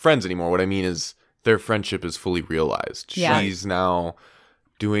friends anymore. What I mean is their friendship is fully realized. Yeah. She's now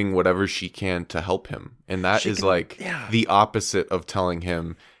doing whatever she can to help him. And that is the opposite of telling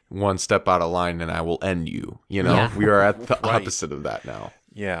him, one step out of line and I will end you. You know, we are at the opposite of that now.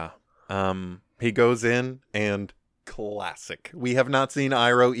 Yeah. He goes in and classic. We have not seen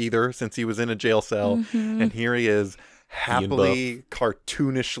Iroh either since he was in a jail cell. And here he is happily,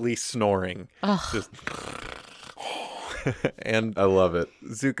 cartoonishly snoring. Just, and I love it.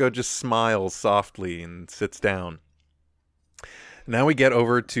 Zuko just smiles softly and sits down. Now we get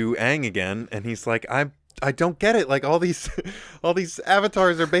over to Aang again, and he's like, I don't get it. Like all these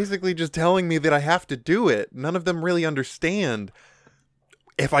avatars are basically just telling me that I have to do it. None of them really understand.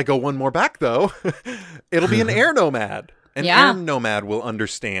 If I go one more back, though, it'll be an air nomad. An air nomad will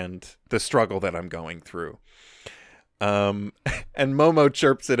understand the struggle that I'm going through. And Momo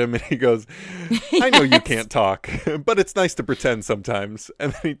chirps at him and he goes, I know you can't talk, but it's nice to pretend sometimes.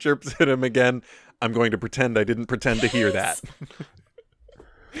 And then he chirps at him again. I'm going to pretend I didn't pretend to hear that.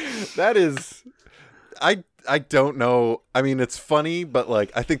 That is, I don't know. I mean, it's funny, but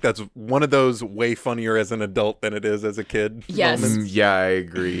like, I think that's one of those way funnier as an adult than it is as a kid. Yes. moments. Yeah, I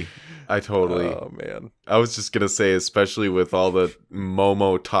agree. I totally. Oh, man. I was just going to say, especially with all the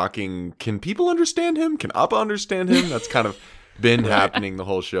Momo talking, can people understand him? Can Appa understand him? That's kind of been happening the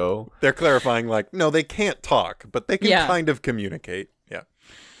whole show. They're clarifying, like, no, they can't talk, but they can Yeah. kind of communicate. Yeah.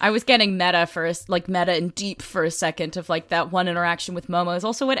 I was getting meta meta and deep for a second of like that one interaction with Momo is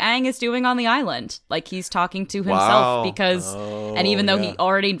also what Aang is doing on the island. Like he's talking to himself Wow. because, and even though he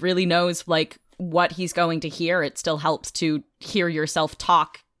already really knows like what he's going to hear, it still helps to hear yourself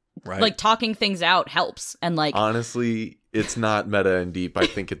talk. Right. Like talking things out helps. And like, Honestly, it's not meta and deep. I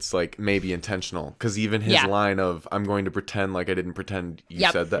think it's like maybe intentional. Because even his line of, I'm going to pretend like I didn't pretend you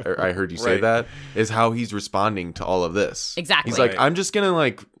said that, or I heard you say that, is how he's responding to all of this. Exactly. He's like, I'm just going to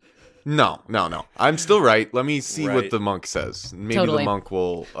like, no. I'm still right. Let me see Right. what the monk says. Maybe Totally. the monk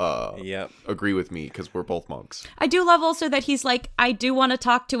will Yep. agree with me because we're both monks. I do love also that he's like, I do want to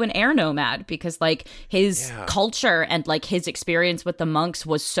talk to an air nomad because like his culture and like his experience with the monks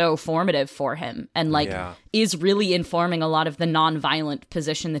was so formative for him and like is really informing a lot of the non-violent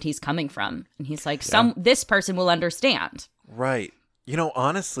position that he's coming from. And he's like, this person will understand. Right. You know,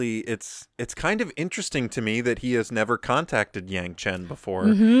 honestly, it's kind of interesting to me that he has never contacted Yang Chen before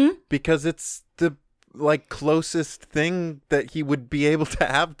because it's the like closest thing that he would be able to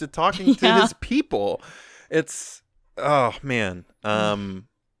have to talking to his people. It's oh man.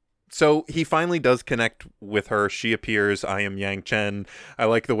 So he finally does connect with her. She appears. I am Yang Chen. I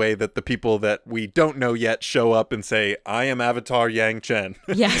like the way that the people that we don't know yet show up and say, I am Avatar Yang Chen.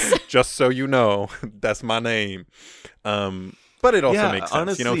 Yes. Just so you know, that's my name. But it also makes sense.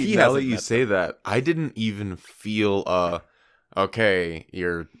 Honestly, You know, he now hasn't that you met say them. that, I didn't even feel okay,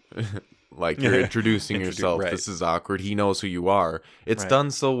 you're like you're introducing yourself. right. This is awkward. He knows who you are. It's Right.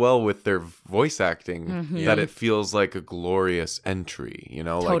 done so well with their voice acting Mm-hmm. that it feels like a glorious entry, you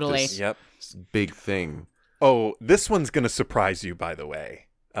know, Totally. like this Yep. big thing. Oh, this one's going to surprise you, by the way.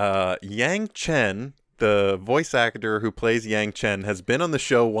 Yang Chen, the voice actor who plays Yang Chen, has been on the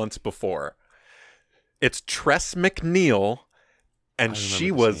show once before. It's Tress McNeil, and she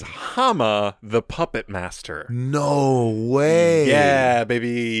this was name. Hama, the puppet master. No way. Yeah,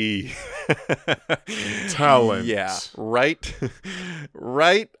 baby. Talent. Yeah, right?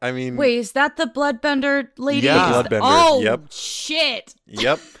 Right? I mean, Wait, is that the bloodbender lady? Yeah. The bloodbender, Oh, yep. shit.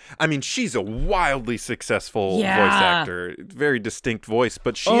 Yep. I mean, she's a wildly successful voice Yeah. actor. Very distinct voice,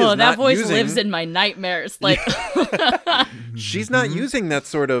 but she is Oh, not that voice using... lives in my nightmares. Like, She's not using that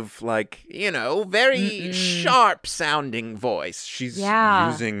sort of like, you know, very sharp sounding voice. She's Yeah.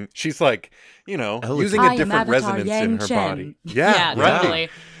 using, she's like, you know, Elegant. using I a am different Avatar resonance Yang in her Chen. body. Yeah, right. totally.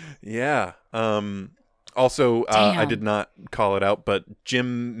 Yeah. Also, I Damn. did not call it out, but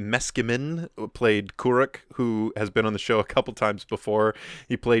Jim Meskimen played Kuruk, who has been on the show a couple times before.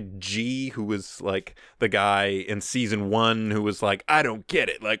 He played G, who was like the guy in season 1 who was like, I don't get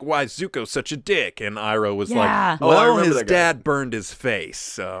it. Like, why is Zuko such a dick? And Iroh was Yeah. like, Oh, I well, remember his that guy. dad burned his face.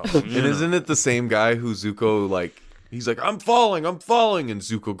 So, And isn't it the same guy who Zuko like? He's like, I'm falling, and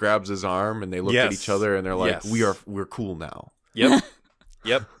Zuko grabs his arm, and they look at Yes. each other, and they're like, Yes. we're cool now. Yep.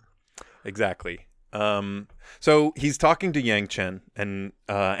 Yep. Exactly. So he's talking to Yang Chen, and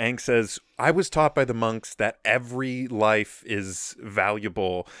Aang says, I was taught by the monks that every life is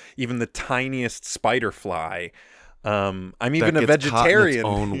valuable, even the tiniest spider fly. I'm even a gets caught in its vegetarian,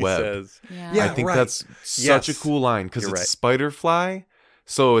 own he web. says. Yeah. I think right. that's such a Yes. cool line because You're it's right. a spider fly.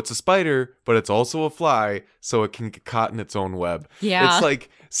 So it's a spider, but it's also a fly, so it can get caught in its own web. Yeah. It's like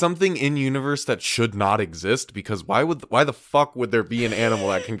something in universe that should not exist because why the fuck would there be an animal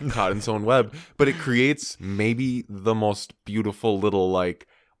that can get caught in its own web? But it creates maybe the most beautiful little like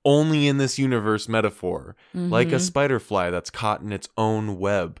only in this universe metaphor, like a spider fly that's caught in its own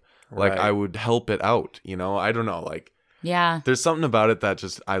web. Like Right. I would help it out, you know? I don't know, like Yeah. there's something about it that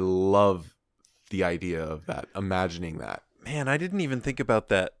just I love the idea of that, imagining that. Man, I didn't even think about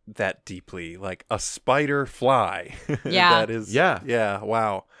that deeply. Like a spider fly. Yeah. That is. Yeah. Yeah.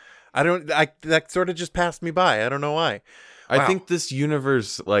 Wow. That sort of just passed me by. I don't know why. I Wow. think this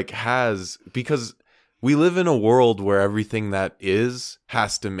universe like has because we live in a world where everything that is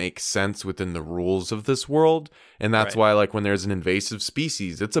has to make sense within the rules of this world, and that's Right. why like when there's an invasive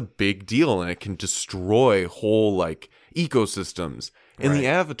species, it's a big deal and it can destroy whole like ecosystems. In the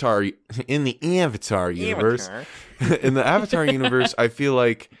Avatar universe, in the Avatar universe, I feel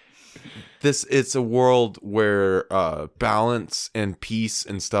like it's a world where balance and peace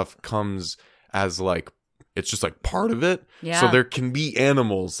and stuff comes as like it's just like part of it. Yeah. So there can be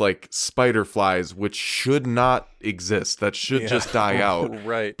animals like spider flies which should not exist. That should just die out.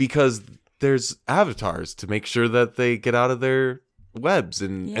 Right. Because there's avatars to make sure that they get out of their webs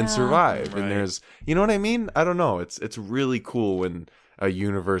and survive. Right. And there's, you know what I mean? I don't know. It's really cool when a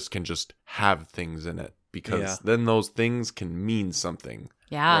universe can just have things in it, because then those things can mean something.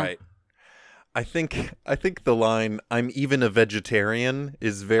 Yeah. Right. I think the line "I'm even a vegetarian"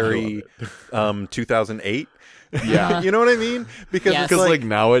 is very 2008. Yeah. You know what I mean? Because Yes. it's Because like, like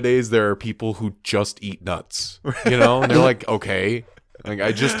nowadays there are people who just eat nuts, you know, and they're like, okay, like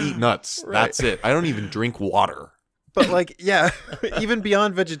I just eat nuts. Right. That's it. I don't even drink water. but like, yeah, even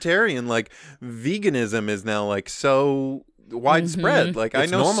beyond vegetarian, like veganism is now like so widespread. Like I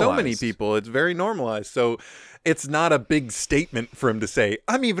It's know so many normalized. people. It's very normalized. So it's not a big statement for him to say,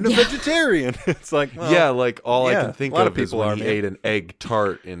 "I'm even a vegetarian." It's like, well, Yeah, like all I yeah, can think a lot of of is people when are, he man. ate an egg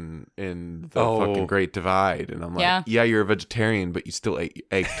tart in the Oh. fucking Great Divide, and I'm like, Yeah. yeah, you're a vegetarian, but you still ate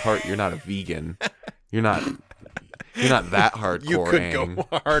egg tart. You're not a vegan. You're not that hardcore. you could Aang.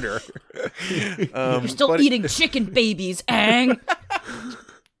 go harder. You're still eating chicken babies, Aang.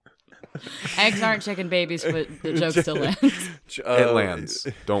 Eggs aren't chicken babies, but the joke still lands. It lands.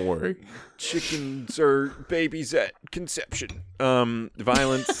 Don't worry. Chickens are babies at conception.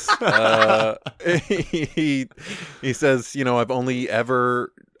 Violence. He says, I've only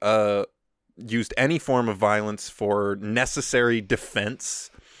ever used any form of violence for necessary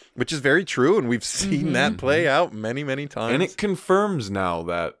defense, which is very true, and we've seen that play out many, many times. And it confirms now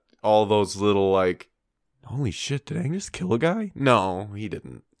that all those little like, holy shit, did Aang just kill a guy? No, he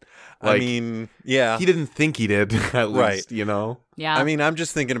didn't. I mean, yeah. He didn't think he did, at least, Right. you know? Yeah. I mean, I'm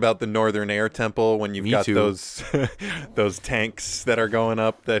just thinking about the Northern Air Temple when you've Me got too. those tanks that are going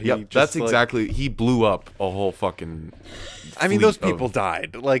up that he Yep, just that's like- exactly, he blew up a whole fucking I mean, those fleet of- people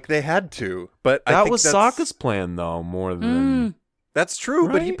died. Like, they had to. But I That think was that's- Sokka's plan, though, more than... That's true,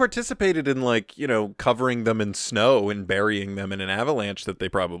 but he Right? participated in, like, covering them in snow and burying them in an avalanche that they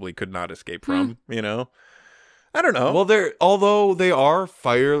probably could not escape from, I don't know. Well, although they are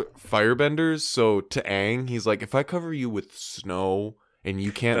firebenders, so to Aang, he's like, if I cover you with snow and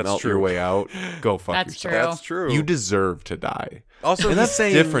you can't That's melt your true. way out, go fuck That's yourself. That's true. You deserve to die. Also, And he's that's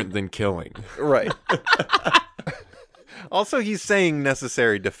saying different than killing. Right. Also, he's saying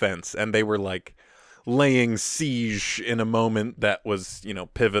necessary defense, and they were like laying siege in a moment that was,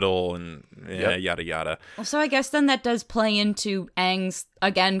 pivotal and yada yada. Well, so I guess then that does play into Aang's,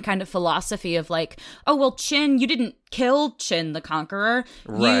 again, kind of philosophy of like, oh, well, Chin, you didn't kill Chin the Conqueror.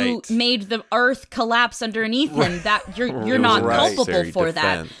 Right. You made the earth collapse underneath him. That you're It not was a culpable necessary for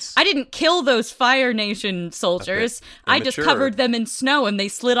defense. that. I didn't kill those Fire Nation soldiers. I just immature. covered them in snow and they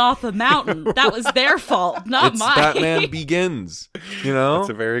slid off a mountain. That was their fault, not It's mine. Batman Begins, you know? That's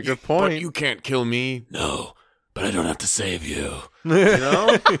a very good But point. you can't kill me. No, but I don't have to save you. You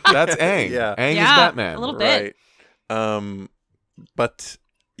know? That's Aang. Yeah. Aang is Yeah, Batman. a little bit. Right. But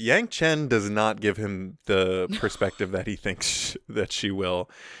Yang Chen does not give him the perspective that he thinks that she will.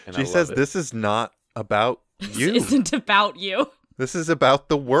 And She I love says, it. "This is not about you. This isn't about you. This is about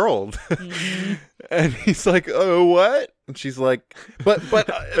the world." And he's like, "Oh, what?" And she's like, "But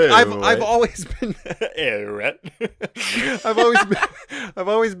I've always been I've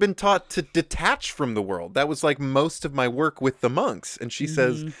always been taught to detach from the world. That was like most of my work with the monks." And she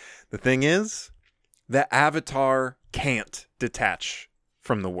says, "The thing is, the Avatar can't detach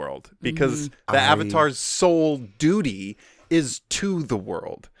from the world because the Avatar's sole duty is to the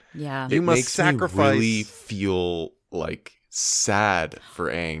world. Yeah. You It must makes sacrifice." me really feel like sad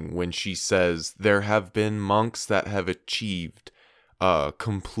for Aang when she says there have been monks that have achieved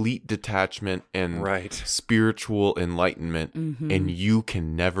complete detachment and Right. spiritual enlightenment, and you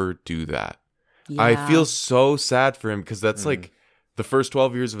can never do that. Yeah. I feel so sad for him because that's like the first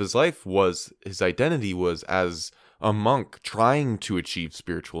 12 years of his life was his identity was as a monk trying to achieve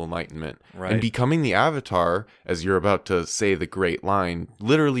spiritual enlightenment. Right. And becoming the Avatar, as you're about to say the great line,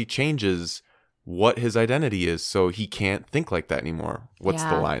 literally changes what his identity is, so he can't think like that anymore. What's the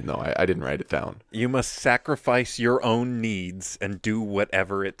Yeah. line, though? I didn't write it down. You must sacrifice your own needs and do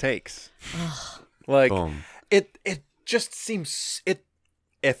whatever it takes. Like Boom. it just seems it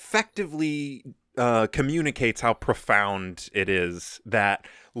effectively communicates how profound it is that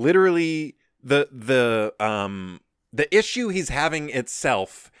literally the issue he's having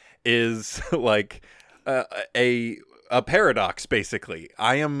itself is like a paradox. Basically,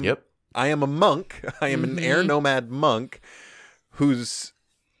 I am a monk. I am an air nomad monk who's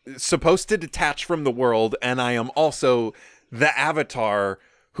supposed to detach from the world, and I am also the Avatar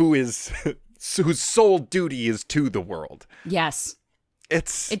whose sole duty is to the world. Yes.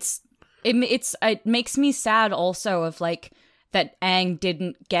 It makes me sad also of like that Aang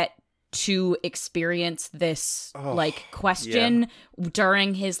didn't get to experience this question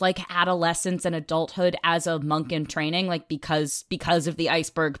during his like adolescence and adulthood as a monk in training, like because of the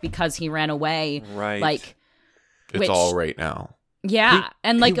iceberg, because he ran away. Right. Like it's all right now. Yeah.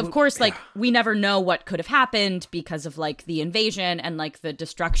 Of course, like, we never know what could have happened because of, like, the invasion and, like, the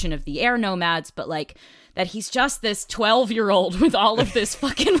destruction of the air nomads, but, like, that he's just this 12-year-old with all of this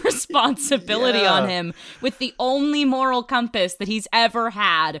fucking responsibility on him, with the only moral compass that he's ever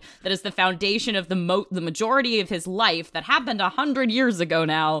had, that is the foundation of the majority of his life, that happened 100 years ago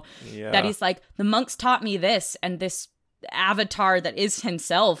now, that he's like, the monks taught me this, and this avatar that is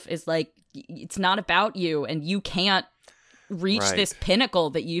himself is like, it's not about you, and you can't reach this pinnacle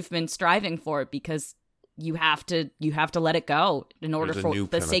that you've been striving for, because you have to let it go in order for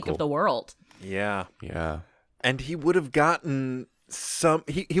the sake of the world. Yeah. Yeah. And he would have gotten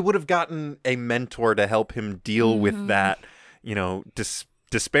he would have gotten a mentor to help him deal with that, you know,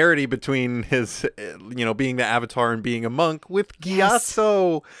 disparity between his, you know, being the avatar and being a monk, with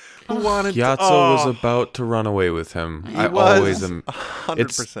Gyatso, who wanted Gyatso was about to run away with him. I always am. 100%.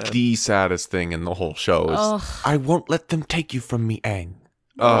 It's the saddest thing in the whole show. Is, I won't let them take you from me, Aang.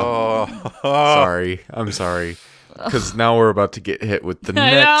 Sorry. I'm sorry. Because now we're about to get hit with the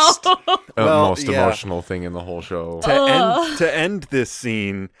next most emotional thing in the whole show. To end this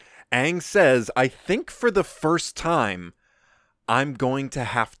scene, Aang says, I think for the first time, I'm going to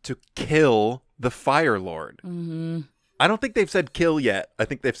have to kill the Fire Lord. Mm-hmm. I don't think they've said kill yet. I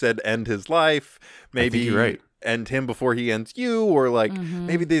think they've said end his life. Maybe you're right. End him before he ends you, or like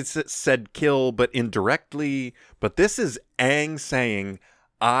maybe they said kill but indirectly. But this is Aang saying,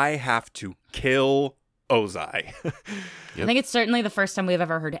 I have to kill Ozai. I think it's certainly the first time we've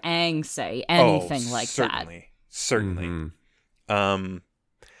ever heard Aang say anything like that. Certainly. Mm-hmm.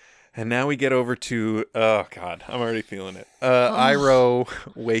 And now we get over to, oh God, I'm already feeling it. Iroh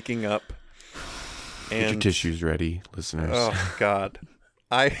waking up. And, get your tissues ready, listeners. Oh God.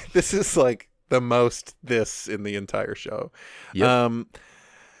 This is like the most this in the entire show. Yep.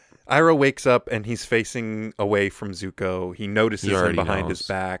 Iroh wakes up and he's facing away from Zuko. He notices him behind his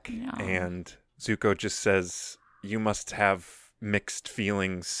back. Yeah. And Zuko just says, you must have mixed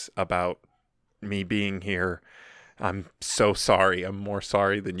feelings about me being here. I'm so sorry. I'm more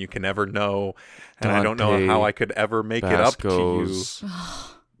sorry than you can ever know. And Dante I don't know how I could ever make Basco's it up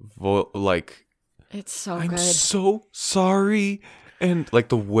to you. It's so I'm good. so sorry. And like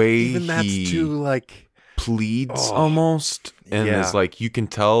the way even that's too like pleads almost. And it's like, you can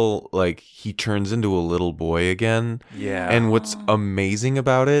tell like he turns into a little boy again. Yeah. And what's amazing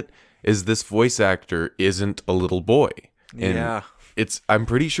about it is this voice actor isn't a little boy. And I'm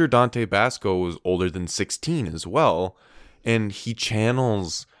pretty sure Dante Basco was older than 16 as well. And he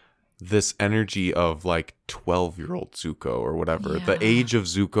channels this energy of like 12-year-old Zuko or whatever. Yeah. The age of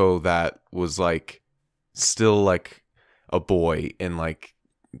Zuko that was like still like a boy, and like,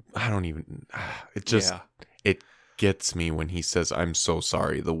 I don't even, it just, it gets me when he says, I'm so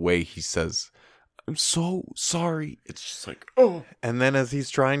sorry. The way he says, I'm so sorry. It's just like, oh. And then as he's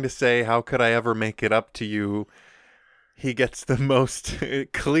trying to say, how could I ever make it up to you? He gets the most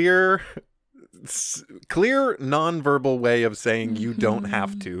clear nonverbal way of saying you don't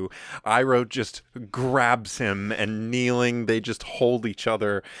have to. Iroh just grabs him, and kneeling, they just hold each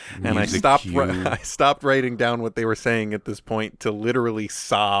other. And I stopped writing down what they were saying at this point to literally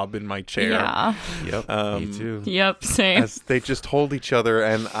sob in my chair. Yeah. Yep. Me too. Yep. Same. As they just hold each other,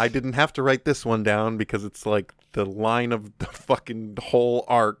 and I didn't have to write this one down because it's like the line of the fucking whole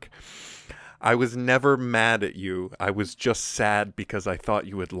arc. I was never mad at you. I was just sad because I thought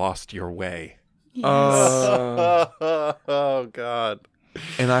you had lost your way. Yes. Oh, God.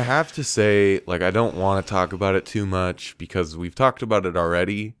 And I have to say, like, I don't want to talk about it too much because we've talked about it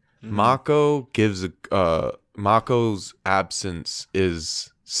already. Mm-hmm. Mako gives Mako's absence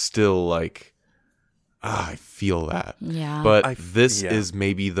is still like, I feel that. Yeah. But this is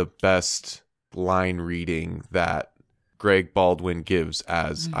maybe the best line reading that Greg Baldwin gives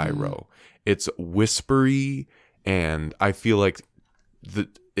as Iroh. It's whispery, and I feel like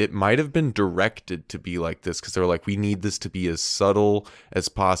it might have been directed to be like this because they're like, we need this to be as subtle as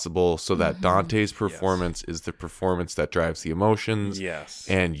possible so that Dante's performance is the performance that drives the emotions. Yes.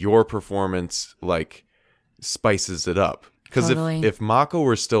 And your performance like spices it up. Because if Mako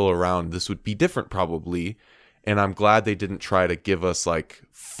were still around, this would be different probably. And I'm glad they didn't try to give us like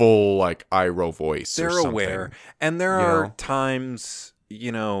full like Iroh voice. They're or something. Aware. And there are times,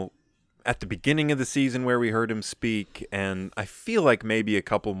 you know, at the beginning of the season where we heard him speak, and I feel like maybe a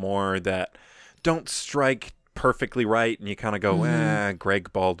couple more that don't strike perfectly right, and you kind of go,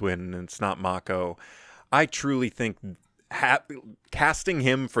 Greg Baldwin, and it's not Mako. I truly think casting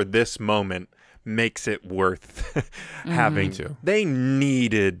him for this moment makes it worth having. They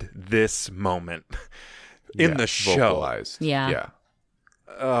needed this moment in the show. Vocalized. Yeah.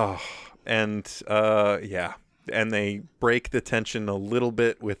 Oh, and and they break the tension a little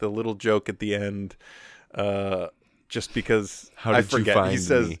bit with a little joke at the end. Just because I forget. He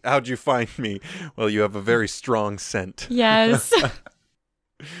says, "How'd you find me?" Well, you have a very strong scent. Yes.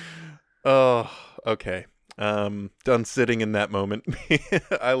 Oh, okay. Done sitting in that moment.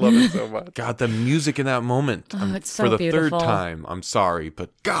 I love it so much. God, the music in that moment. It's so for the beautiful. third time. I'm sorry,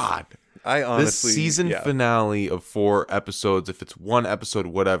 but God, I honestly, this season finale of 4 episodes, if it's one episode,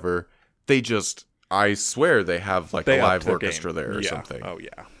 whatever, I swear they have like a live orchestra there or something. Oh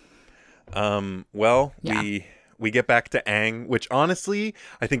yeah. We get back to Aang, which honestly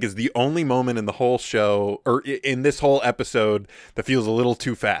I think is the only moment in the whole show, or in this whole episode, that feels a little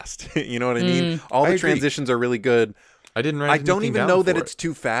too fast. You know what I mean? All the transitions are really good. I didn't write I don't anything even down know for that it. it's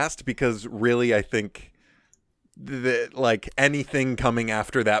too fast, because really I think that like anything coming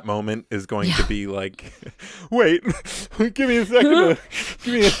after that moment is going to be like, wait, give me a second.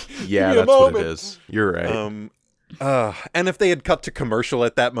 Give me that's what it is. You're right. And if they had cut to commercial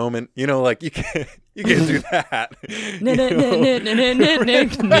at that moment, like you can't do that. Nickelodeon.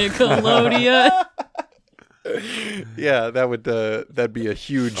 Yeah, that'd be a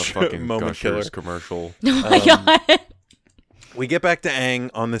huge fucking moment killer. Gushers commercial. Oh my God. We get back to Aang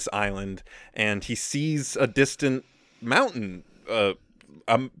on this island, and he sees a distant mountain, a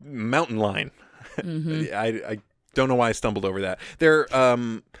mountain line. I don't know why I stumbled over that.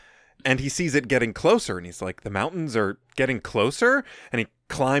 And he sees it getting closer, and he's like, the mountains are getting closer? And he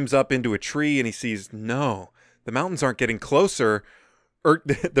climbs up into a tree, and he sees, no, the mountains aren't getting closer, or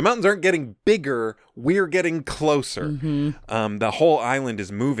the mountains aren't getting bigger, we're getting closer. The whole island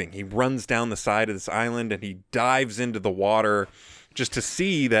is moving. He runs down the side of this island, and he dives into the water just to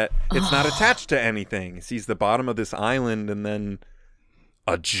see that it's not attached to anything. He sees the bottom of this island, and then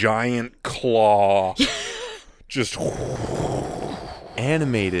a giant claw just...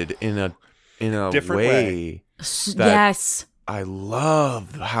 animated in a different way. Yes. I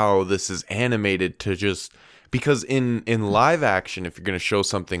love how this is animated to just because in live action, if you're going to show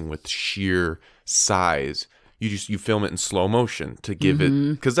something with sheer size, you film it in slow motion to give it,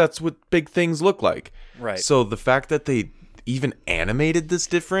 because that's what big things look like. Right. So the fact that they even animated this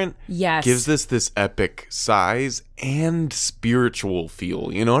different gives this epic size and spiritual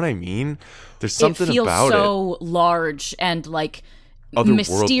feel. You know what I mean? There's something it feels about so large and like otherworldly.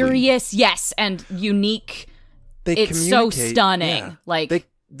 Mysterious, yes, and unique. It's so stunning. Yeah. Like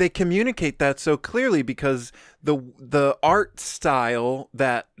they communicate that so clearly, because the art style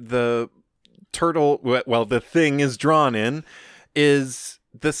that the the thing is drawn in is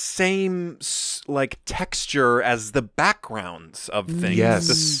the same like texture as the backgrounds of things. Yes.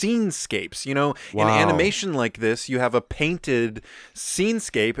 The scenescapes, Wow. In animation like this, you have a painted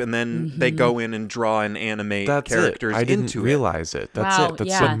scenescape, and then they go in and draw and animate characters I didn't into realize it. That's Wow, it. That's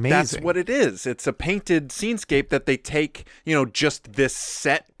yeah. amazing. That's what it is. It's a painted scenescape that they take, just this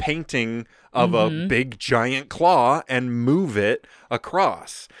set painting of a big giant claw and move it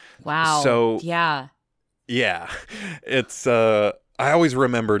across. wow. So yeah. yeah, it's I always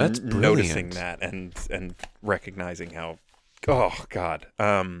remember noticing brilliant. that and recognizing how, oh God.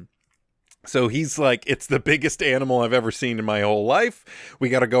 So he's like, it's the biggest animal I've ever seen in my whole life. We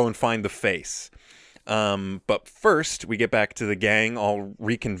got to go and find the face. But first, we get back to the gang all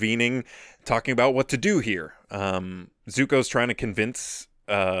reconvening, talking about what to do here. Zuko's trying to convince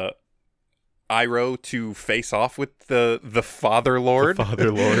Iroh to face off with the Father Lord. The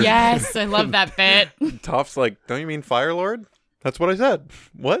Father Lord. Yes, I love that bit. Toph's like, don't you mean Fire Lord? That's what I said.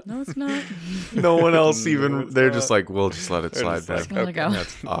 What? No, it's not. No one else No, even. it's They're not. just like, we'll just let it They're slide just back. like, Let it go.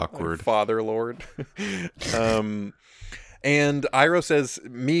 That's awkward. Father Lord. And Iroh says,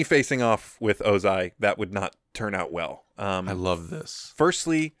 me facing off with Ozai, that would not turn out well. I love this.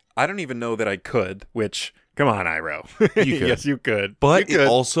 Firstly, I don't even know that I could, which, come on, Iroh. You could. Yes, you could. But You it could.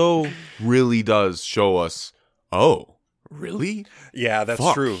 also really does show us, oh, really? Yeah, that's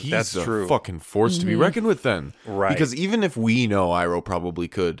Fuck, true. He's That's a true. fucking force to be reckoned with then. Right. Because even if we know Iroh probably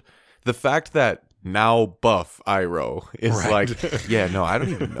could, the fact that now buff Iroh is Right. like, yeah, no, I don't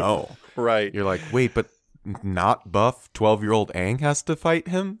even know. Right. You're like, wait, but not buff 12-year-old Aang has to fight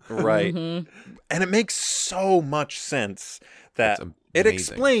him? Right. And it makes so much sense that That's it amazing.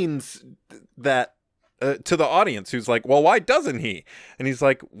 explains that to the audience who's like, well, why doesn't he? And he's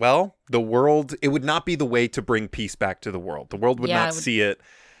like, well, the world, it would not be the way to bring peace back to the world. The world would not see it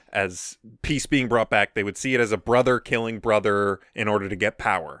as peace being brought back. They would see it as a brother killing brother in order to get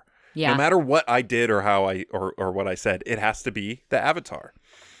power. Yeah. No matter what I did or how or what I said, it has to be the Avatar.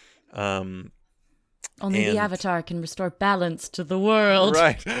 Only the Avatar can restore balance to the world.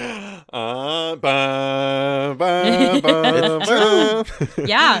 Right.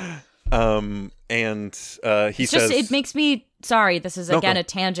 Yeah. And he says, it makes me, sorry, this is again a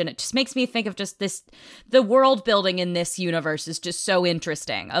tangent. It just makes me think of just this, the world building in this universe is just so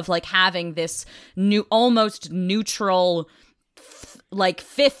interesting, of like having this new, almost neutral, like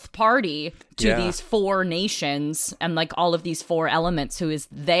fifth party to these four nations and like all of these four elements who is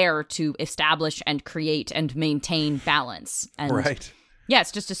there to establish and create and maintain balance. And right. Yeah,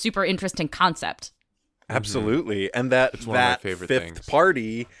 it's just a super interesting concept. Absolutely. And that one of my favorite fifth things.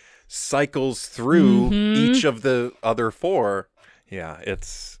 party cycles through each of the other four. Yeah,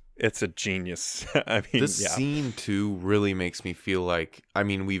 it's a genius. I mean, this scene too really makes me feel like, I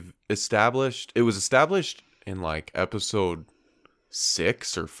mean, it was established in like episode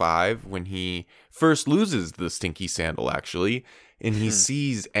 6 or 5 when he first loses the stinky sandal, actually, and he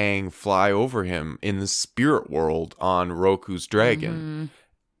sees Aang fly over him in the spirit world on Roku's dragon.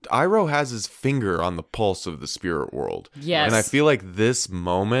 Iroh has his finger on the pulse of the spirit world. Yes. And I feel like this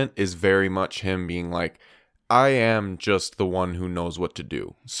moment is very much him being like, I am just the one who knows what to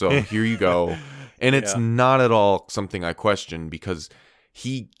do. So here you go. And it's not at all something I question, because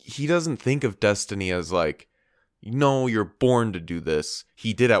he doesn't think of destiny as like, no, you're born to do this.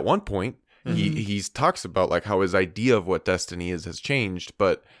 He did at one point. He talks about like how his idea of what destiny is has changed,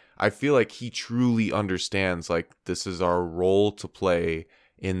 but I feel like he truly understands like this is our role to play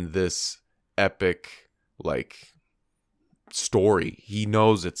in this epic like story. He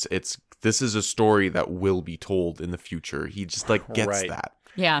knows this is a story that will be told in the future. He just like gets that.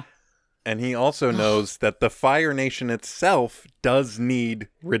 Yeah. And he also knows that the Fire Nation itself does need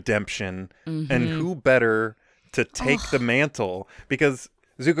redemption. And who better to take the mantle? Because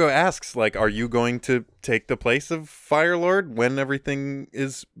Zuko asks, like, are you going to take the place of Fire Lord when everything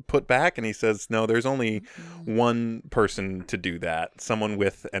is put back? And he says, no, there's only one person to do that. Someone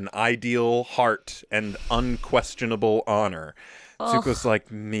with an ideal heart and unquestionable honor. Zuko's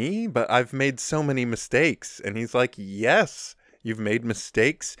like, me? But I've made so many mistakes. And he's like, yes, you've made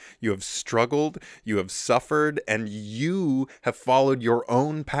mistakes. You have struggled. You have suffered. And you have followed your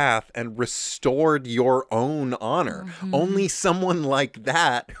own path and restored your own honor. Only someone like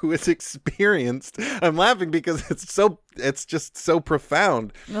that who is experienced. I'm laughing because it's just so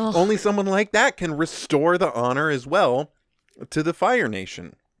profound. Only someone like that can restore the honor as well to the Fire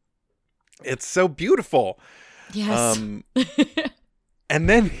Nation. It's so beautiful. Yes. And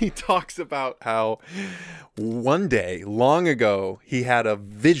then he talks about how one day, long ago, he had a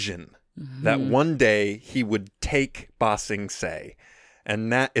vision that one day he would take Ba Sing Se.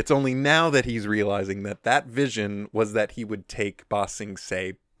 And that it's only now that he's realizing that vision was that he would take Ba Sing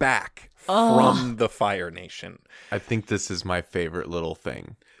Se back from the Fire Nation. I think this is my favorite little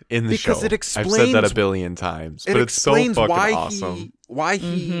thing in the Because show. it explains, I've said that a billion times, but it's so fucking awesome. Why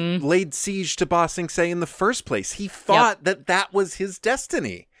he laid siege to Ba Sing Se in the first place. He thought that was his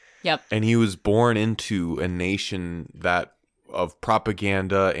destiny. Yep. And he was born into a nation that of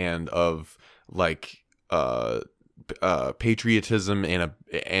propaganda and of like patriotism,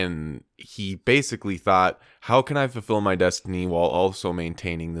 and he basically thought, how can I fulfill my destiny while also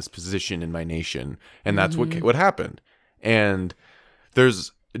maintaining this position in my nation? And that's what happened. And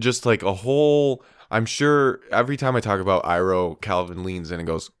there's just like a whole, I'm sure every time I talk about Iroh, Calvin leans in and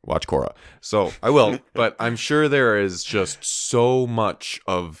goes, watch Korra. So I will, but I'm sure there is just so much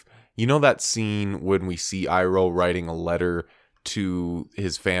of, you know, that scene when we see Iroh writing a letter to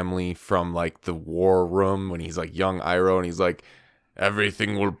his family from like the war room when he's like young Iroh, and he's like,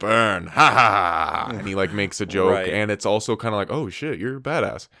 everything will burn, ha ha ha, and he like makes a joke. Right. And it's also kind of like, oh shit, you're a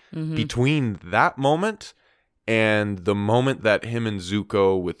badass. Between that moment and the moment that him and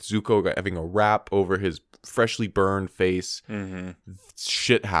Zuko, with Zuko having a wrap over his freshly burned face,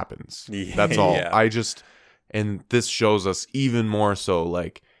 shit happens. That's all. And this shows us even more so,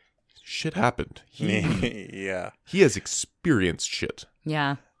 like, shit happened. He has experienced shit.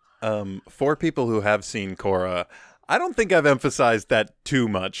 Yeah. For people who have seen Korra, I don't think I've emphasized that too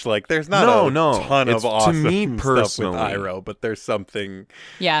much. Like, there's not a ton of awesome to me stuff with personally. Iroh, but there's something.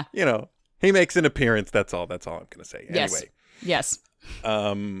 Yeah. You know, he makes an appearance. That's all I'm gonna say. Anyway. Yes.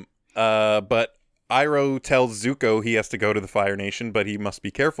 But Iroh tells Zuko he has to go to the Fire Nation, but he must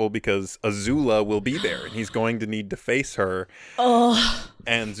be careful because Azula will be there, and he's going to need to face her.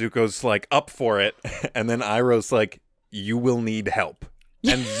 And Zuko's like up for it. And then Iroh's like, you will need help.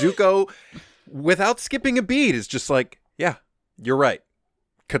 And Zuko, without skipping a beat, is just like, yeah, you're right.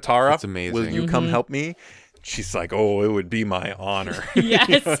 Katara, That's amazing. will you come help me? She's like, oh, it would be my honor. Yes.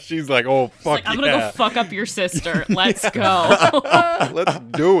 You know, she's like, oh, fuck I'm gonna go fuck up your sister. Let's go. Let's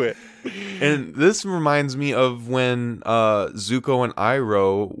do it. And this reminds me of when Zuko and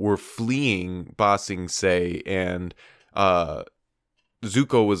Iroh were fleeing Ba Sing Se, and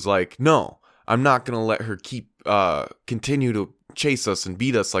Zuko was like, no, I'm not going to let her continue to chase us and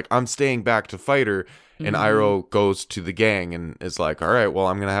beat us. Like, I'm staying back to fight her. And Iroh goes to the gang and is like, all right, well,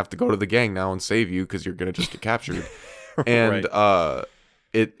 I'm going to have to go to the gang now and save you because you're going to just get captured. And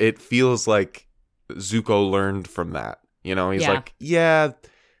it feels like Zuko learned from that. You know, he's like, yeah,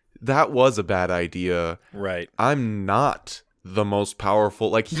 that was a bad idea. Right. I'm not the most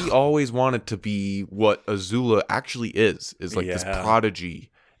powerful. Like, he always wanted to be what Azula actually is like this prodigy.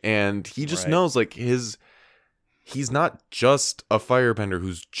 And he just knows, like, he's not just a firebender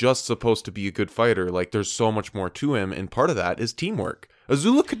who's just supposed to be a good fighter. Like, there's so much more to him, and part of that is teamwork.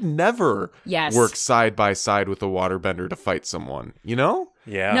 Azula could never work side by side with a waterbender to fight someone, you know?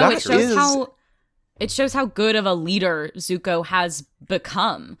 Yeah. No, it shows how good of a leader Zuko has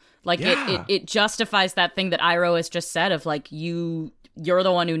become. Like, it justifies that thing that Iroh has just said of, like, you're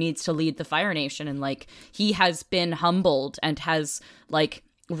the one who needs to lead the Fire Nation. And, like, he has been humbled and has, like,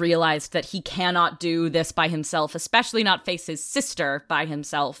 realized that he cannot do this by himself, especially not face his sister by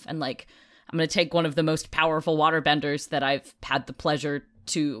himself. And, like, I'm going to take one of the most powerful waterbenders that I've had the pleasure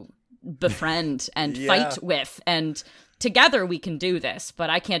to befriend and fight with. And together we can do this, but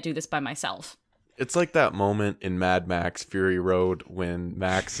I can't do this by myself. It's like that moment in Mad Max Fury Road when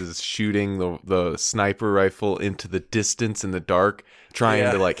Max is shooting the sniper rifle into the distance in the dark,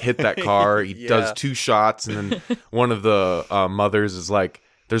 trying to, like, hit that car. He does 2 shots, and then one of the mothers is like,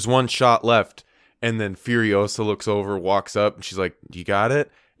 there's 1 shot left. And then Furiosa looks over, walks up, and she's like, you got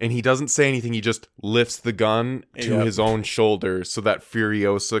it? And he doesn't say anything. He just lifts the gun to his own shoulder so that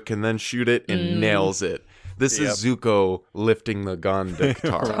Furiosa can then shoot it and nails it. This is Zuko lifting the gun to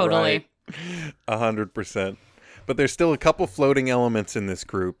Katara. Totally. 100%. But there's still a couple floating elements in this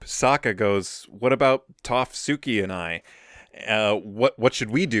group. Sokka goes, what about Toph, Suki, and I? What should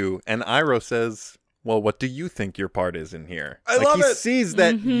we do? And Iroh says, well, what do you think your part is in here? I love it. He sees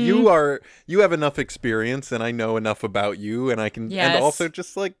that you have enough experience, and I know enough about you, and I can, and also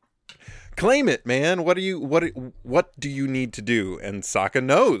just, like, claim it, man. What do you need to do? And Sokka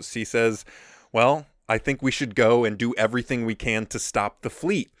knows. He says, well, I think we should go and do everything we can to stop the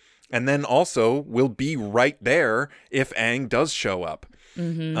fleet. And then also, we'll be right there if Aang does show up.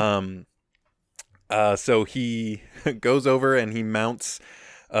 So he goes over and he mounts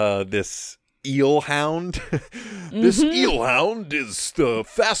this eel hound. This eel hound is the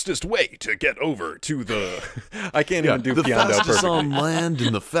fastest way to get over to the... I can't even do the Piando fastest perfectly. on land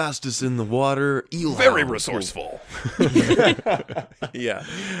and the fastest in the water. Eel Very hound. resourceful. Yeah.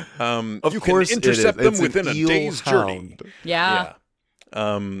 Of you course can intercept it is. them It's within an a eel day's journey. hound. Yeah.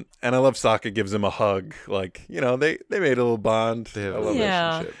 And I love Sokka gives him a hug. Like, you know, they made a little bond. They have I a love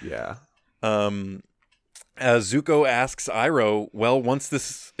relationship. Yeah. As Zuko asks Iroh, well, once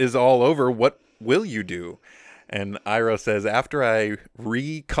this is all over, what will you do? And Iroh says, after I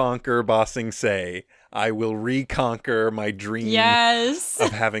reconquer Ba Sing Se, I will reconquer my dream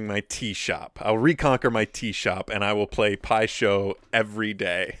of having my tea shop. I'll reconquer my tea shop, and I will play Pai Sho every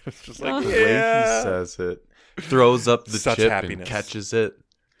day. It's just like, The way he says it. Throws up the Such chip happiness. and catches it.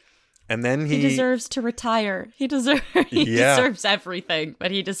 And then He deserves to retire. He deserves everything,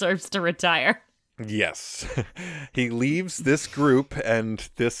 but he deserves to retire. Yes. He leaves this group and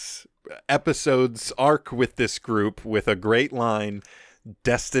this episode's arc with this group with a great line,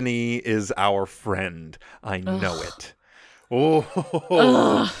 destiny is our friend. I know it.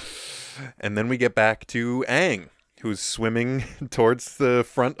 Oh. And then we get back to Aang, who's swimming towards the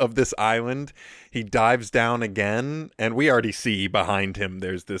front of this island. He dives down again, and we already see behind him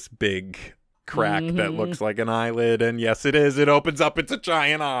there's this big crack that looks like an eyelid. And yes, it is. It opens up. It's a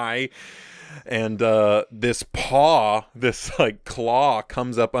giant eye. And this paw, this like claw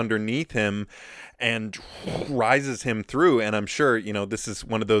comes up underneath him and rises him through. And I'm sure, you know, this is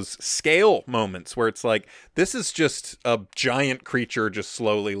one of those scale moments where it's like, this is just a giant creature just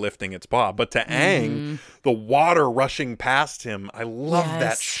slowly lifting its paw. But to Aang, the water rushing past him, I love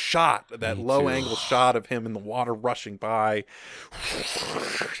that shot, that low angle shot of him in the water rushing by.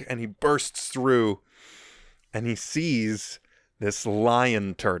 And he bursts through and he sees this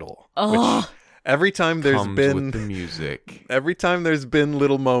lion turtle, which Every time there's Comes been with the music. Every time there's been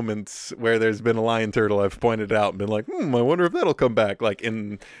little moments where there's been a lion turtle, I've pointed out and been like, I wonder if that'll come back. Like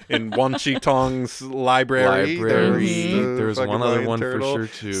in Wan Chi Tong's library. There's fucking one other lion one turtle. for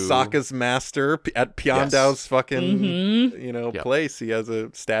sure too. Sokka's master at Piandao's fucking place. He has a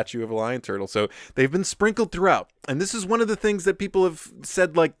statue of a lion turtle. So they've been sprinkled throughout. And this is one of the things that people have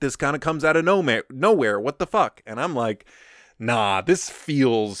said, like, this kind of comes out of nowhere. What the fuck? And I'm like, nah, this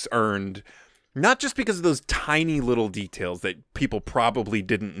feels earned. Not just because of those tiny little details that people probably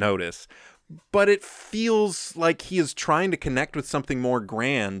didn't notice, but it feels like he is trying to connect with something more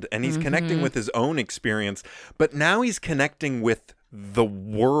grand, and he's connecting with his own experience, but now he's connecting with the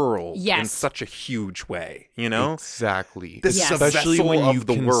world in such a huge way, you know? Exactly. This is a Especially vessel when you of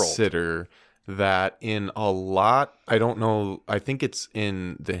the world. consider that in a lot, I don't know, I think it's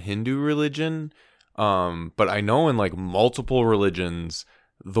in the Hindu religion, but I know in like multiple religions,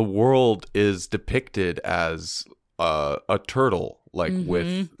 the world is depicted as a turtle, like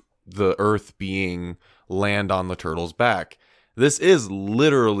with the earth being land on the turtle's back. This is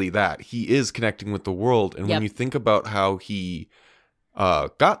literally that. He is connecting with the world. And when you think about how he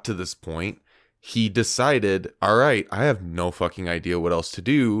got to this point, he decided, all right, I have no fucking idea what else to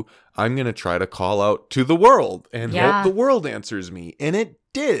do. I'm going to try to call out to the world and hope the world answers me. And it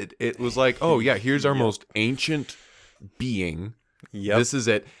did. It was like, oh, yeah, here's our most ancient being. This is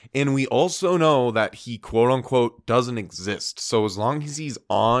it. And we also know that he, quote unquote, doesn't exist. So as long as he's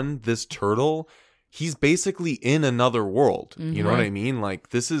on this turtle, he's basically in another world. You know what I mean?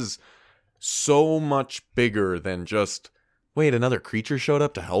 Like, this is so much bigger than just, wait, another creature showed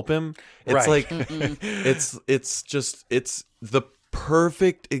up to help him? It's like, it's the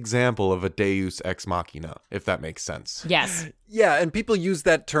perfect example of a Deus Ex Machina, if that makes sense. Yes. Yeah, and people use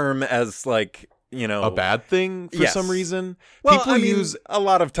that term as like, you know, a bad thing for some reason. Well, people use a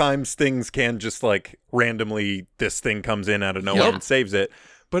lot of times things can just like randomly, this thing comes in out of nowhere and saves it.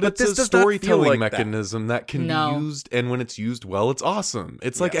 But it's this a storytelling like mechanism that can be used, and when it's used well, it's awesome.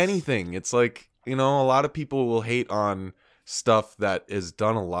 It's like anything. It's like, you know, a lot of people will hate on stuff that is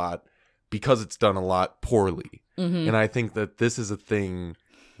done a lot because it's done a lot poorly. And I think that this is a thing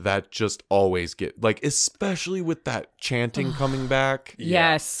that just always get, like, especially with that chanting coming back.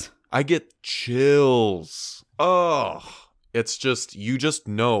 Yes. I get chills. Oh, it's just, you just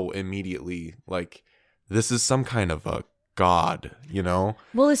know immediately, like, this is some kind of a god, you know?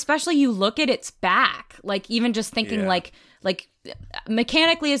 Well, especially you look at its back, like even just thinking like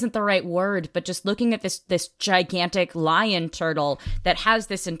mechanically isn't the right word, but just looking at this gigantic lion turtle that has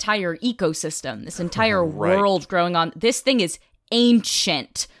this entire ecosystem, this entire world growing on. This thing is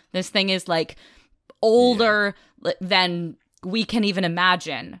ancient. This thing is like older than we can even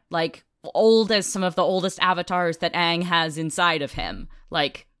imagine, like old as some of the oldest avatars that Aang has inside of him.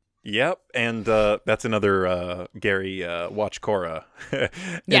 Like, yep, and that's another Gary watch Korra.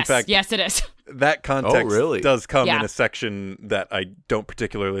 Yes, fact, yes, it is. That context does come in Yeah. a section that I don't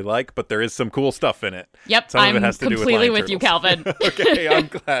particularly like, but there is some cool stuff in it. Yep, Some of I'm it has to do completely with with you, turtles. Calvin. Okay, I'm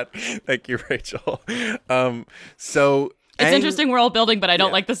glad. Thank you, Rachel. So It's Aang, interesting world building, but I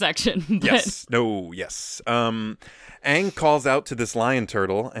don't like the section. But... Yes. No, yes. Aang calls out to this lion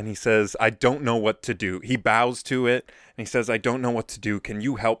turtle and he says, I don't know what to do. He bows to it and he says, I don't know what to do. Can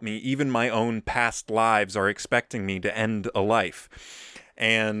you help me? Even my own past lives are expecting me to end a life.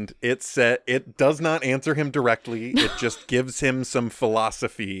 And it does not answer him directly. It just gives him some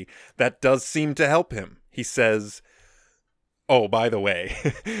philosophy that does seem to help him. He says, oh, by the way,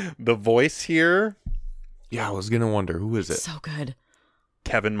 the voice here. Yeah, I was going to wonder, who is it? So good.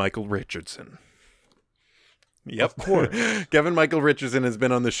 Kevin Michael Richardson. Yep. Of course. Kevin Michael Richardson has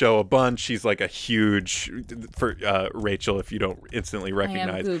been on the show a bunch. He's like a huge, for Rachel, if you don't instantly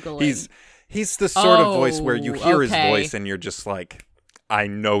recognize. I am Googling. He's the sort of voice where you hear his okay. voice and you're just like, I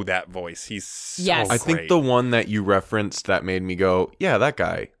know that voice. He's so Yes. great. I think the one that you referenced that made me go, yeah, that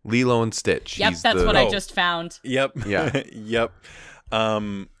guy, Lilo and Stitch. Yep, He's that's what I just found. Yep. Yeah. Yep.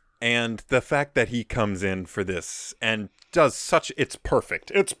 And the fact that he comes in for this and does such, it's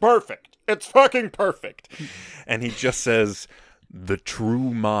perfect. It's perfect. It's fucking perfect. And he just says, the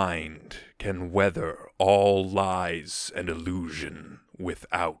true mind can weather all lies and illusion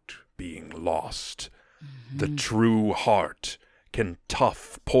without being lost. The true heart can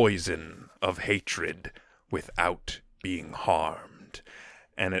tough poison of hatred without being harmed.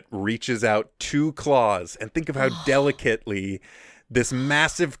 And it reaches out 2 claws. And think of how delicately this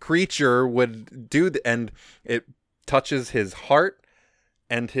massive creature would do, and it touches his heart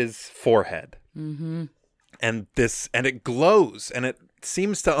and his forehead. And it glows, and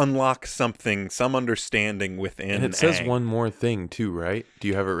seems to unlock something, some understanding within. And it says Aang. one more thing too, right? Do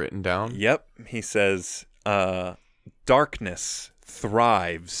you have it written down? Yep. He says, darkness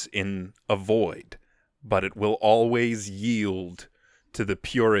thrives in a void, but it will always yield to the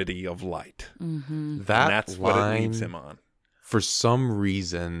purity of light. That And that's what it leads him on. For some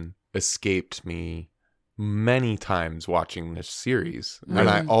reason, escaped me many times watching this series. And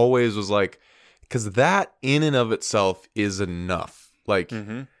I always was like, because that in and of itself is enough. Like,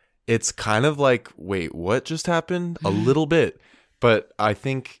 it's kind of like, wait, what just happened? A little bit. But I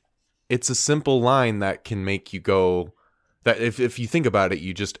think it's a simple line that can make you go, that if you think about it,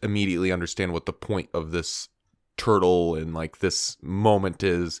 you just immediately understand what the point of this turtle and like this moment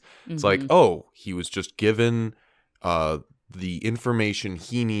is. It's like, oh, he was just given the information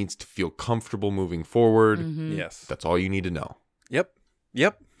he needs to feel comfortable moving forward. Yes. That's all you need to know.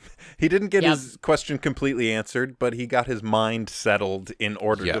 Yep. He didn't get his question completely answered, but he got his mind settled in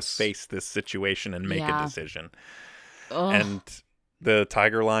order to face this situation and make a decision. And the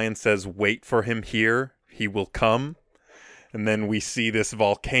tiger lion says, wait for him here. He will come. And then we see this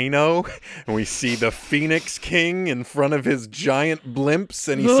volcano, and we see the Phoenix King in front of his giant blimps,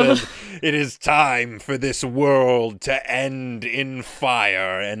 and he says, it is time for this world to end in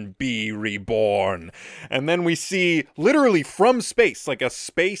fire and be reborn. And then we see, literally from space, like a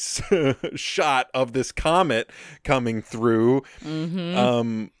space shot of this comet coming through.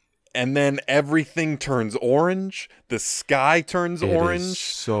 And then everything turns orange. The sky turns orange.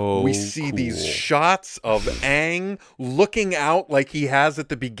 So we see cool. these shots of Aang looking out like he has at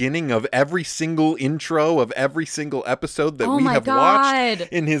the beginning of every single intro of every single episode that we have watched,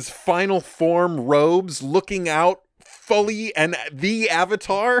 in his final form robes, looking out fully and the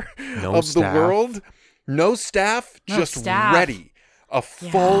avatar of the world. No staff, just ready. A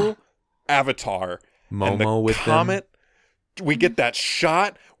full avatar. Momo and the with comet. We get that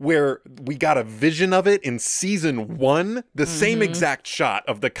shot where we got a vision of it in season 1, the same exact shot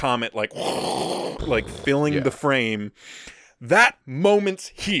of the comet like filling the frame. That moment's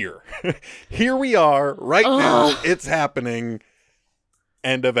here. Here we are right now. It's happening.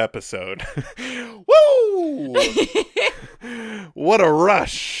 End of episode. Woo! What a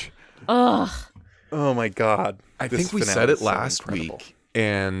rush. Oh my God. I think we said it last week,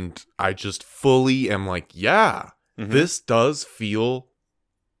 and I just fully am like, yeah. This does feel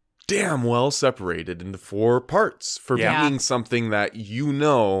damn well separated into 4 parts for being something that,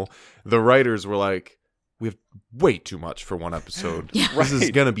 the writers were like, we have way too much for one episode. This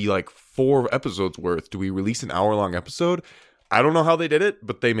is going to be like 4 episodes worth. Do we release an hour-long episode? I don't know how they did it,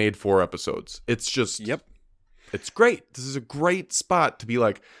 but they made 4 episodes. It's just, it's great. This is a great spot to be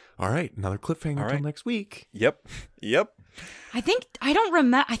like, all right, another cliffhanger until next week. Yep. I think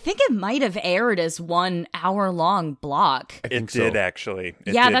it might have aired as 1 hour-long block. It did actually.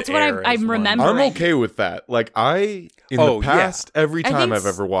 That's what I'm remembering. I'm okay with that. Like in the past, every time I've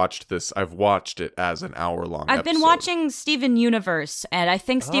ever watched this, I've watched it as an hour-long episode. I've been watching Steven Universe, and I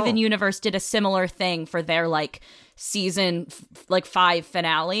think Steven Universe did a similar thing for their season 5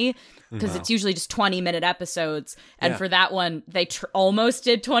 finale. Because it's usually just 20-minute episodes. And for that one, they almost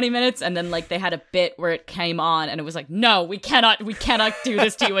did 20 minutes. And then they had a bit where it came on and it was like, no, we cannot do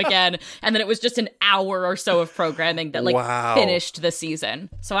this to you again. And then it was just an hour or so of programming that finished the season.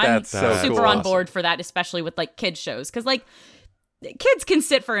 So I'm super on board for that, especially with kids shows. Because kids can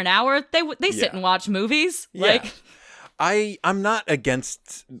sit for an hour. They sit and watch movies. I'm not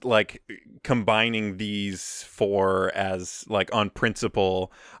against combining these 4 as on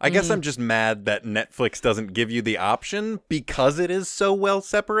principle. I guess I'm just mad that Netflix doesn't give you the option because it is so well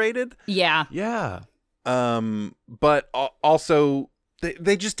separated. Yeah. But also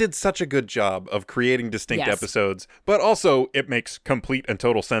they just did such a good job of creating distinct episodes, but also it makes complete and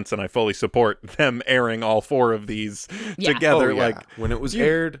total sense, and I fully support them airing all 4 of these together. When it was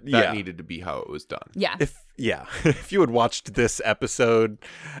aired, that needed to be how it was done. If you had watched this episode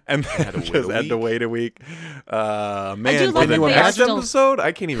and then just had to wait a week, man, can you imagine the episode?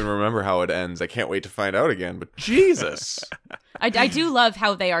 I can't even remember how it ends. I can't wait to find out again. But Jesus, I do love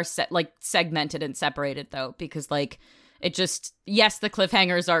how they are segmented and separated though, because it just, the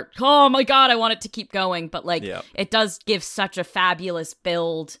cliffhangers are, oh my God, I want it to keep going. But it does give such a fabulous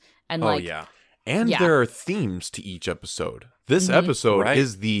build. And there are themes to each episode. This episode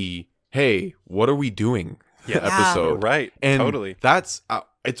is the, hey, what are we doing? Episode. Right. And totally. That's,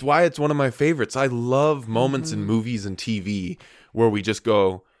 it's why it's one of my favorites. I love moments in movies and TV where we just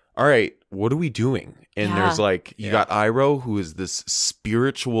go, all right, what are we doing? And there's you got Iroh, who is this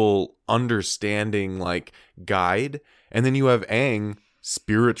spiritual understanding guide. And then you have Aang,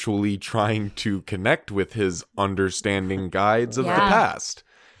 spiritually trying to connect with his understanding guides of the past.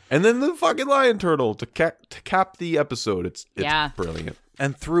 And then the fucking lion turtle to cap the episode. It's brilliant.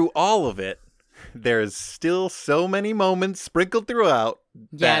 And through all of it, there's still so many moments sprinkled throughout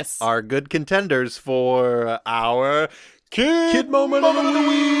that are good contenders for our kid moment of the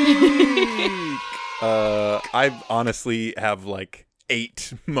week. I honestly have like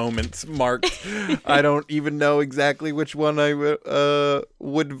 8 moments marked. I don't even know exactly which one I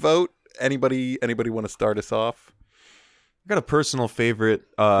would vote. Anybody want to start us off? I got a personal favorite.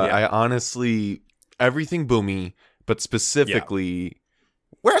 I honestly, everything Boomy, but specifically,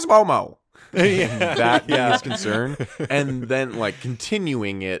 where's Momo? That is concern. And then like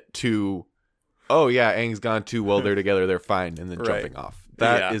continuing it to, oh yeah, Aang's gone too. Well, they're together, they're fine, and then jumping off.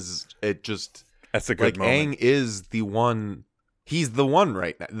 That is it. Just that's a good moment. Aang is the one. He's the one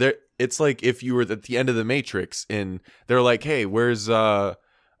right now. There, it's like if you were at the end of the Matrix, and they're like, "Hey, where's Neo's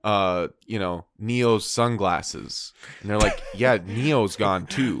sunglasses?" And they're like, "Yeah, Neo's gone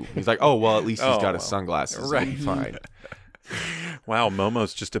too." He's like, "Oh well, at least he's got his sunglasses. Right, he'll be fine." Wow,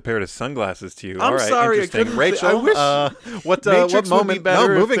 Momo's just a pair of sunglasses to you. I'm all right, sorry, interesting. Rachel, I wish what Matrix moment? would be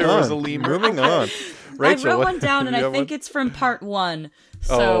better moving if there on. was a lemur. Moving on. Rachel, I wrote one down, and I think it's from part 1.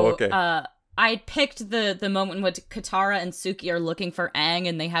 So, okay. I picked the moment in which Katara and Suki are looking for Aang,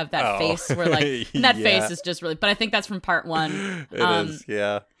 and they have that face where, like, and that face is just really. But I think that's from part 1. It is,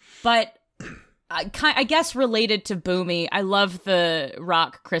 yeah. But I guess related to Boomy, I love the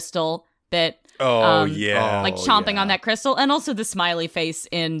rock crystal bit. Like chomping on that crystal, and also the smiley face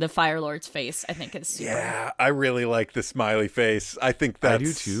in the Fire Lord's face. I think is super. Yeah, I really like the smiley face. I think that's. I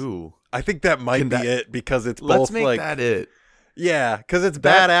do too. I think that might be it because it's let's both make like that it. Yeah, because it's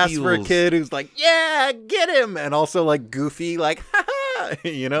That badass for a feels- kid who's like, yeah, get him, and also like goofy, like, ha ha,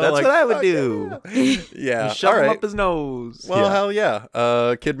 you know. That's like, what I would fuck do. Yeah, Shove all him right. up his nose. Well, hell yeah.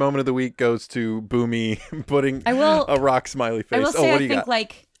 Kid moment of the week goes to Boomy putting a rock smiley face. I will say, what I do you think got?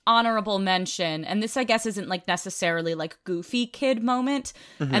 like honorable mention, and this I guess isn't like necessarily like goofy kid moment,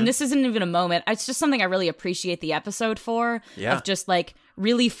 and this isn't even a moment. It's just something I really appreciate the episode for. Yeah. Of just like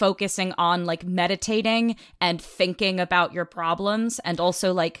really focusing on like meditating and thinking about your problems, and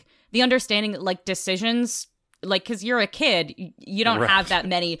also like the understanding that like decisions, like because you're a kid, you don't have that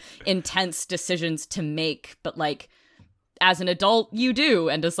many intense decisions to make, but like as an adult you do,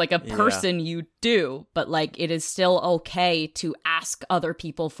 and as like a person you do, but like it is still okay to ask other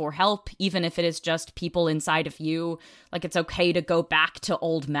people for help, even if it is just people inside of you. Like it's okay to go back to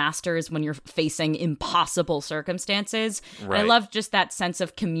old masters when you're facing impossible circumstances. Right. And I love just that sense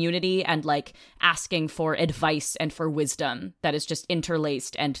of community and like asking for advice and for wisdom that is just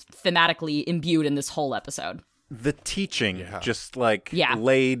interlaced and thematically imbued in this whole episode. The teaching just like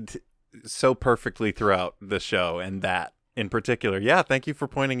laid so perfectly throughout the show, and that in particular. Yeah, thank you for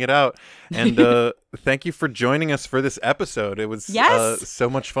pointing it out. And thank you for joining us for this episode. It was so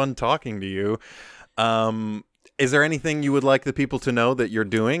much fun talking to you. Is there anything you would like the people to know that you're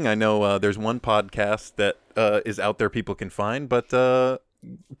doing? I know there's one podcast that is out there people can find, but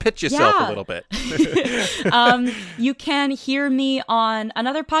pitch yourself a little bit. You can hear me on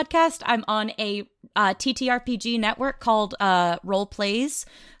another podcast. I'm on a TTRPG network called Role Plays.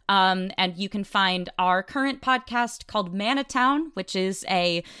 And you can find our current podcast called Manatown, which is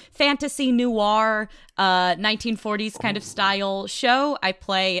a fantasy noir 1940s kind of style show. I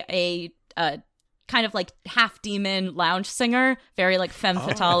play a kind of like half demon lounge singer, very like femme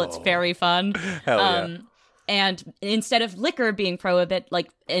fatale. It's very fun. Hell yeah. And instead of liquor being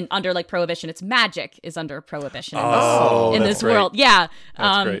under prohibition, it's magic is under prohibition in this world. Yeah.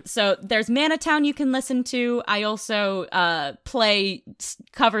 That's great. So there's Manatown you can listen to. I also play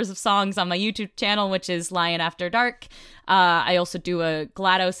covers of songs on my YouTube channel, which is Lion After Dark. I also do a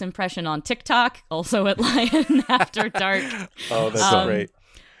GLaDOS impression on TikTok, also at Lion After Dark. Oh, that's great.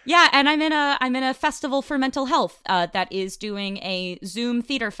 Yeah, and I'm in a festival for mental health that is doing a Zoom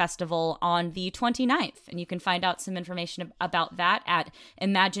theater festival on the 29th, and you can find out some information about that at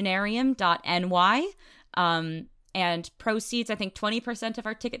imaginarium.ny. And proceeds, I think 20% of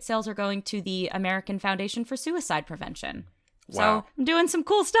our ticket sales are going to the American Foundation for Suicide Prevention. Wow. So I'm doing some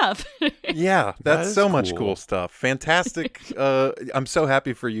cool stuff. Yeah, that's so much cool. cool stuff. Fantastic. I'm so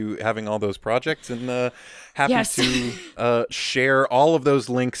happy for you having all those projects, and happy to share all of those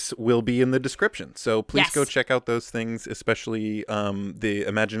links will be in the description. So please go check out those things, especially the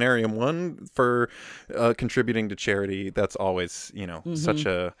Imaginarium one for contributing to charity. That's always, such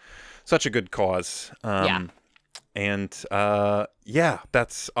a good cause. And Yeah,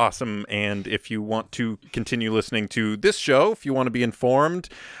 that's awesome. And if you want to continue listening to this show, if you want to be informed,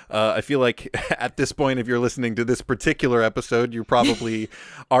 I feel like at this point, if you're listening to this particular episode, you probably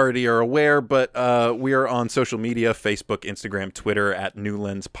already are aware, but we are on social media, Facebook, Instagram, Twitter at New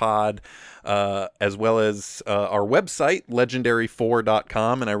Lens Pod, as well as our website,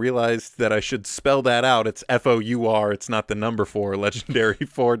 legendary4.com. And I realized that I should spell that out. It's FOUR. It's not the number 4,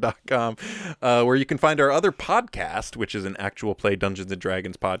 legendary4.com, where you can find our other podcast, which is an actual play Dungeons &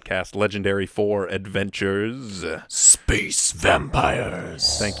 Dragons podcast, Legendary 4 Adventures. Space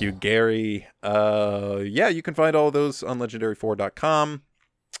vampires. Thank you, Gary. Yeah, you can find all those on legendary4.com.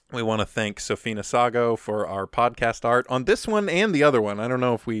 We want to thank Sofina Sago for our podcast art on this one and the other one. I don't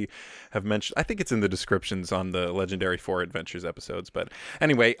know if we have mentioned, I think it's in the descriptions on the Legendary 4 Adventures episodes. But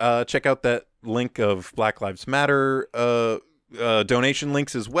anyway, check out that link of Black Lives Matter donation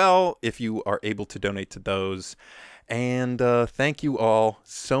links as well, if you are able to donate to those. And thank you all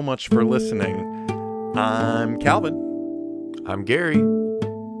so much for listening. I'm Calvin. I'm Gary.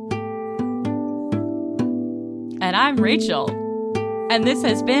 And I'm Rachel. And this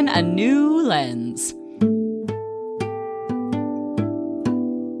has been A New Lens.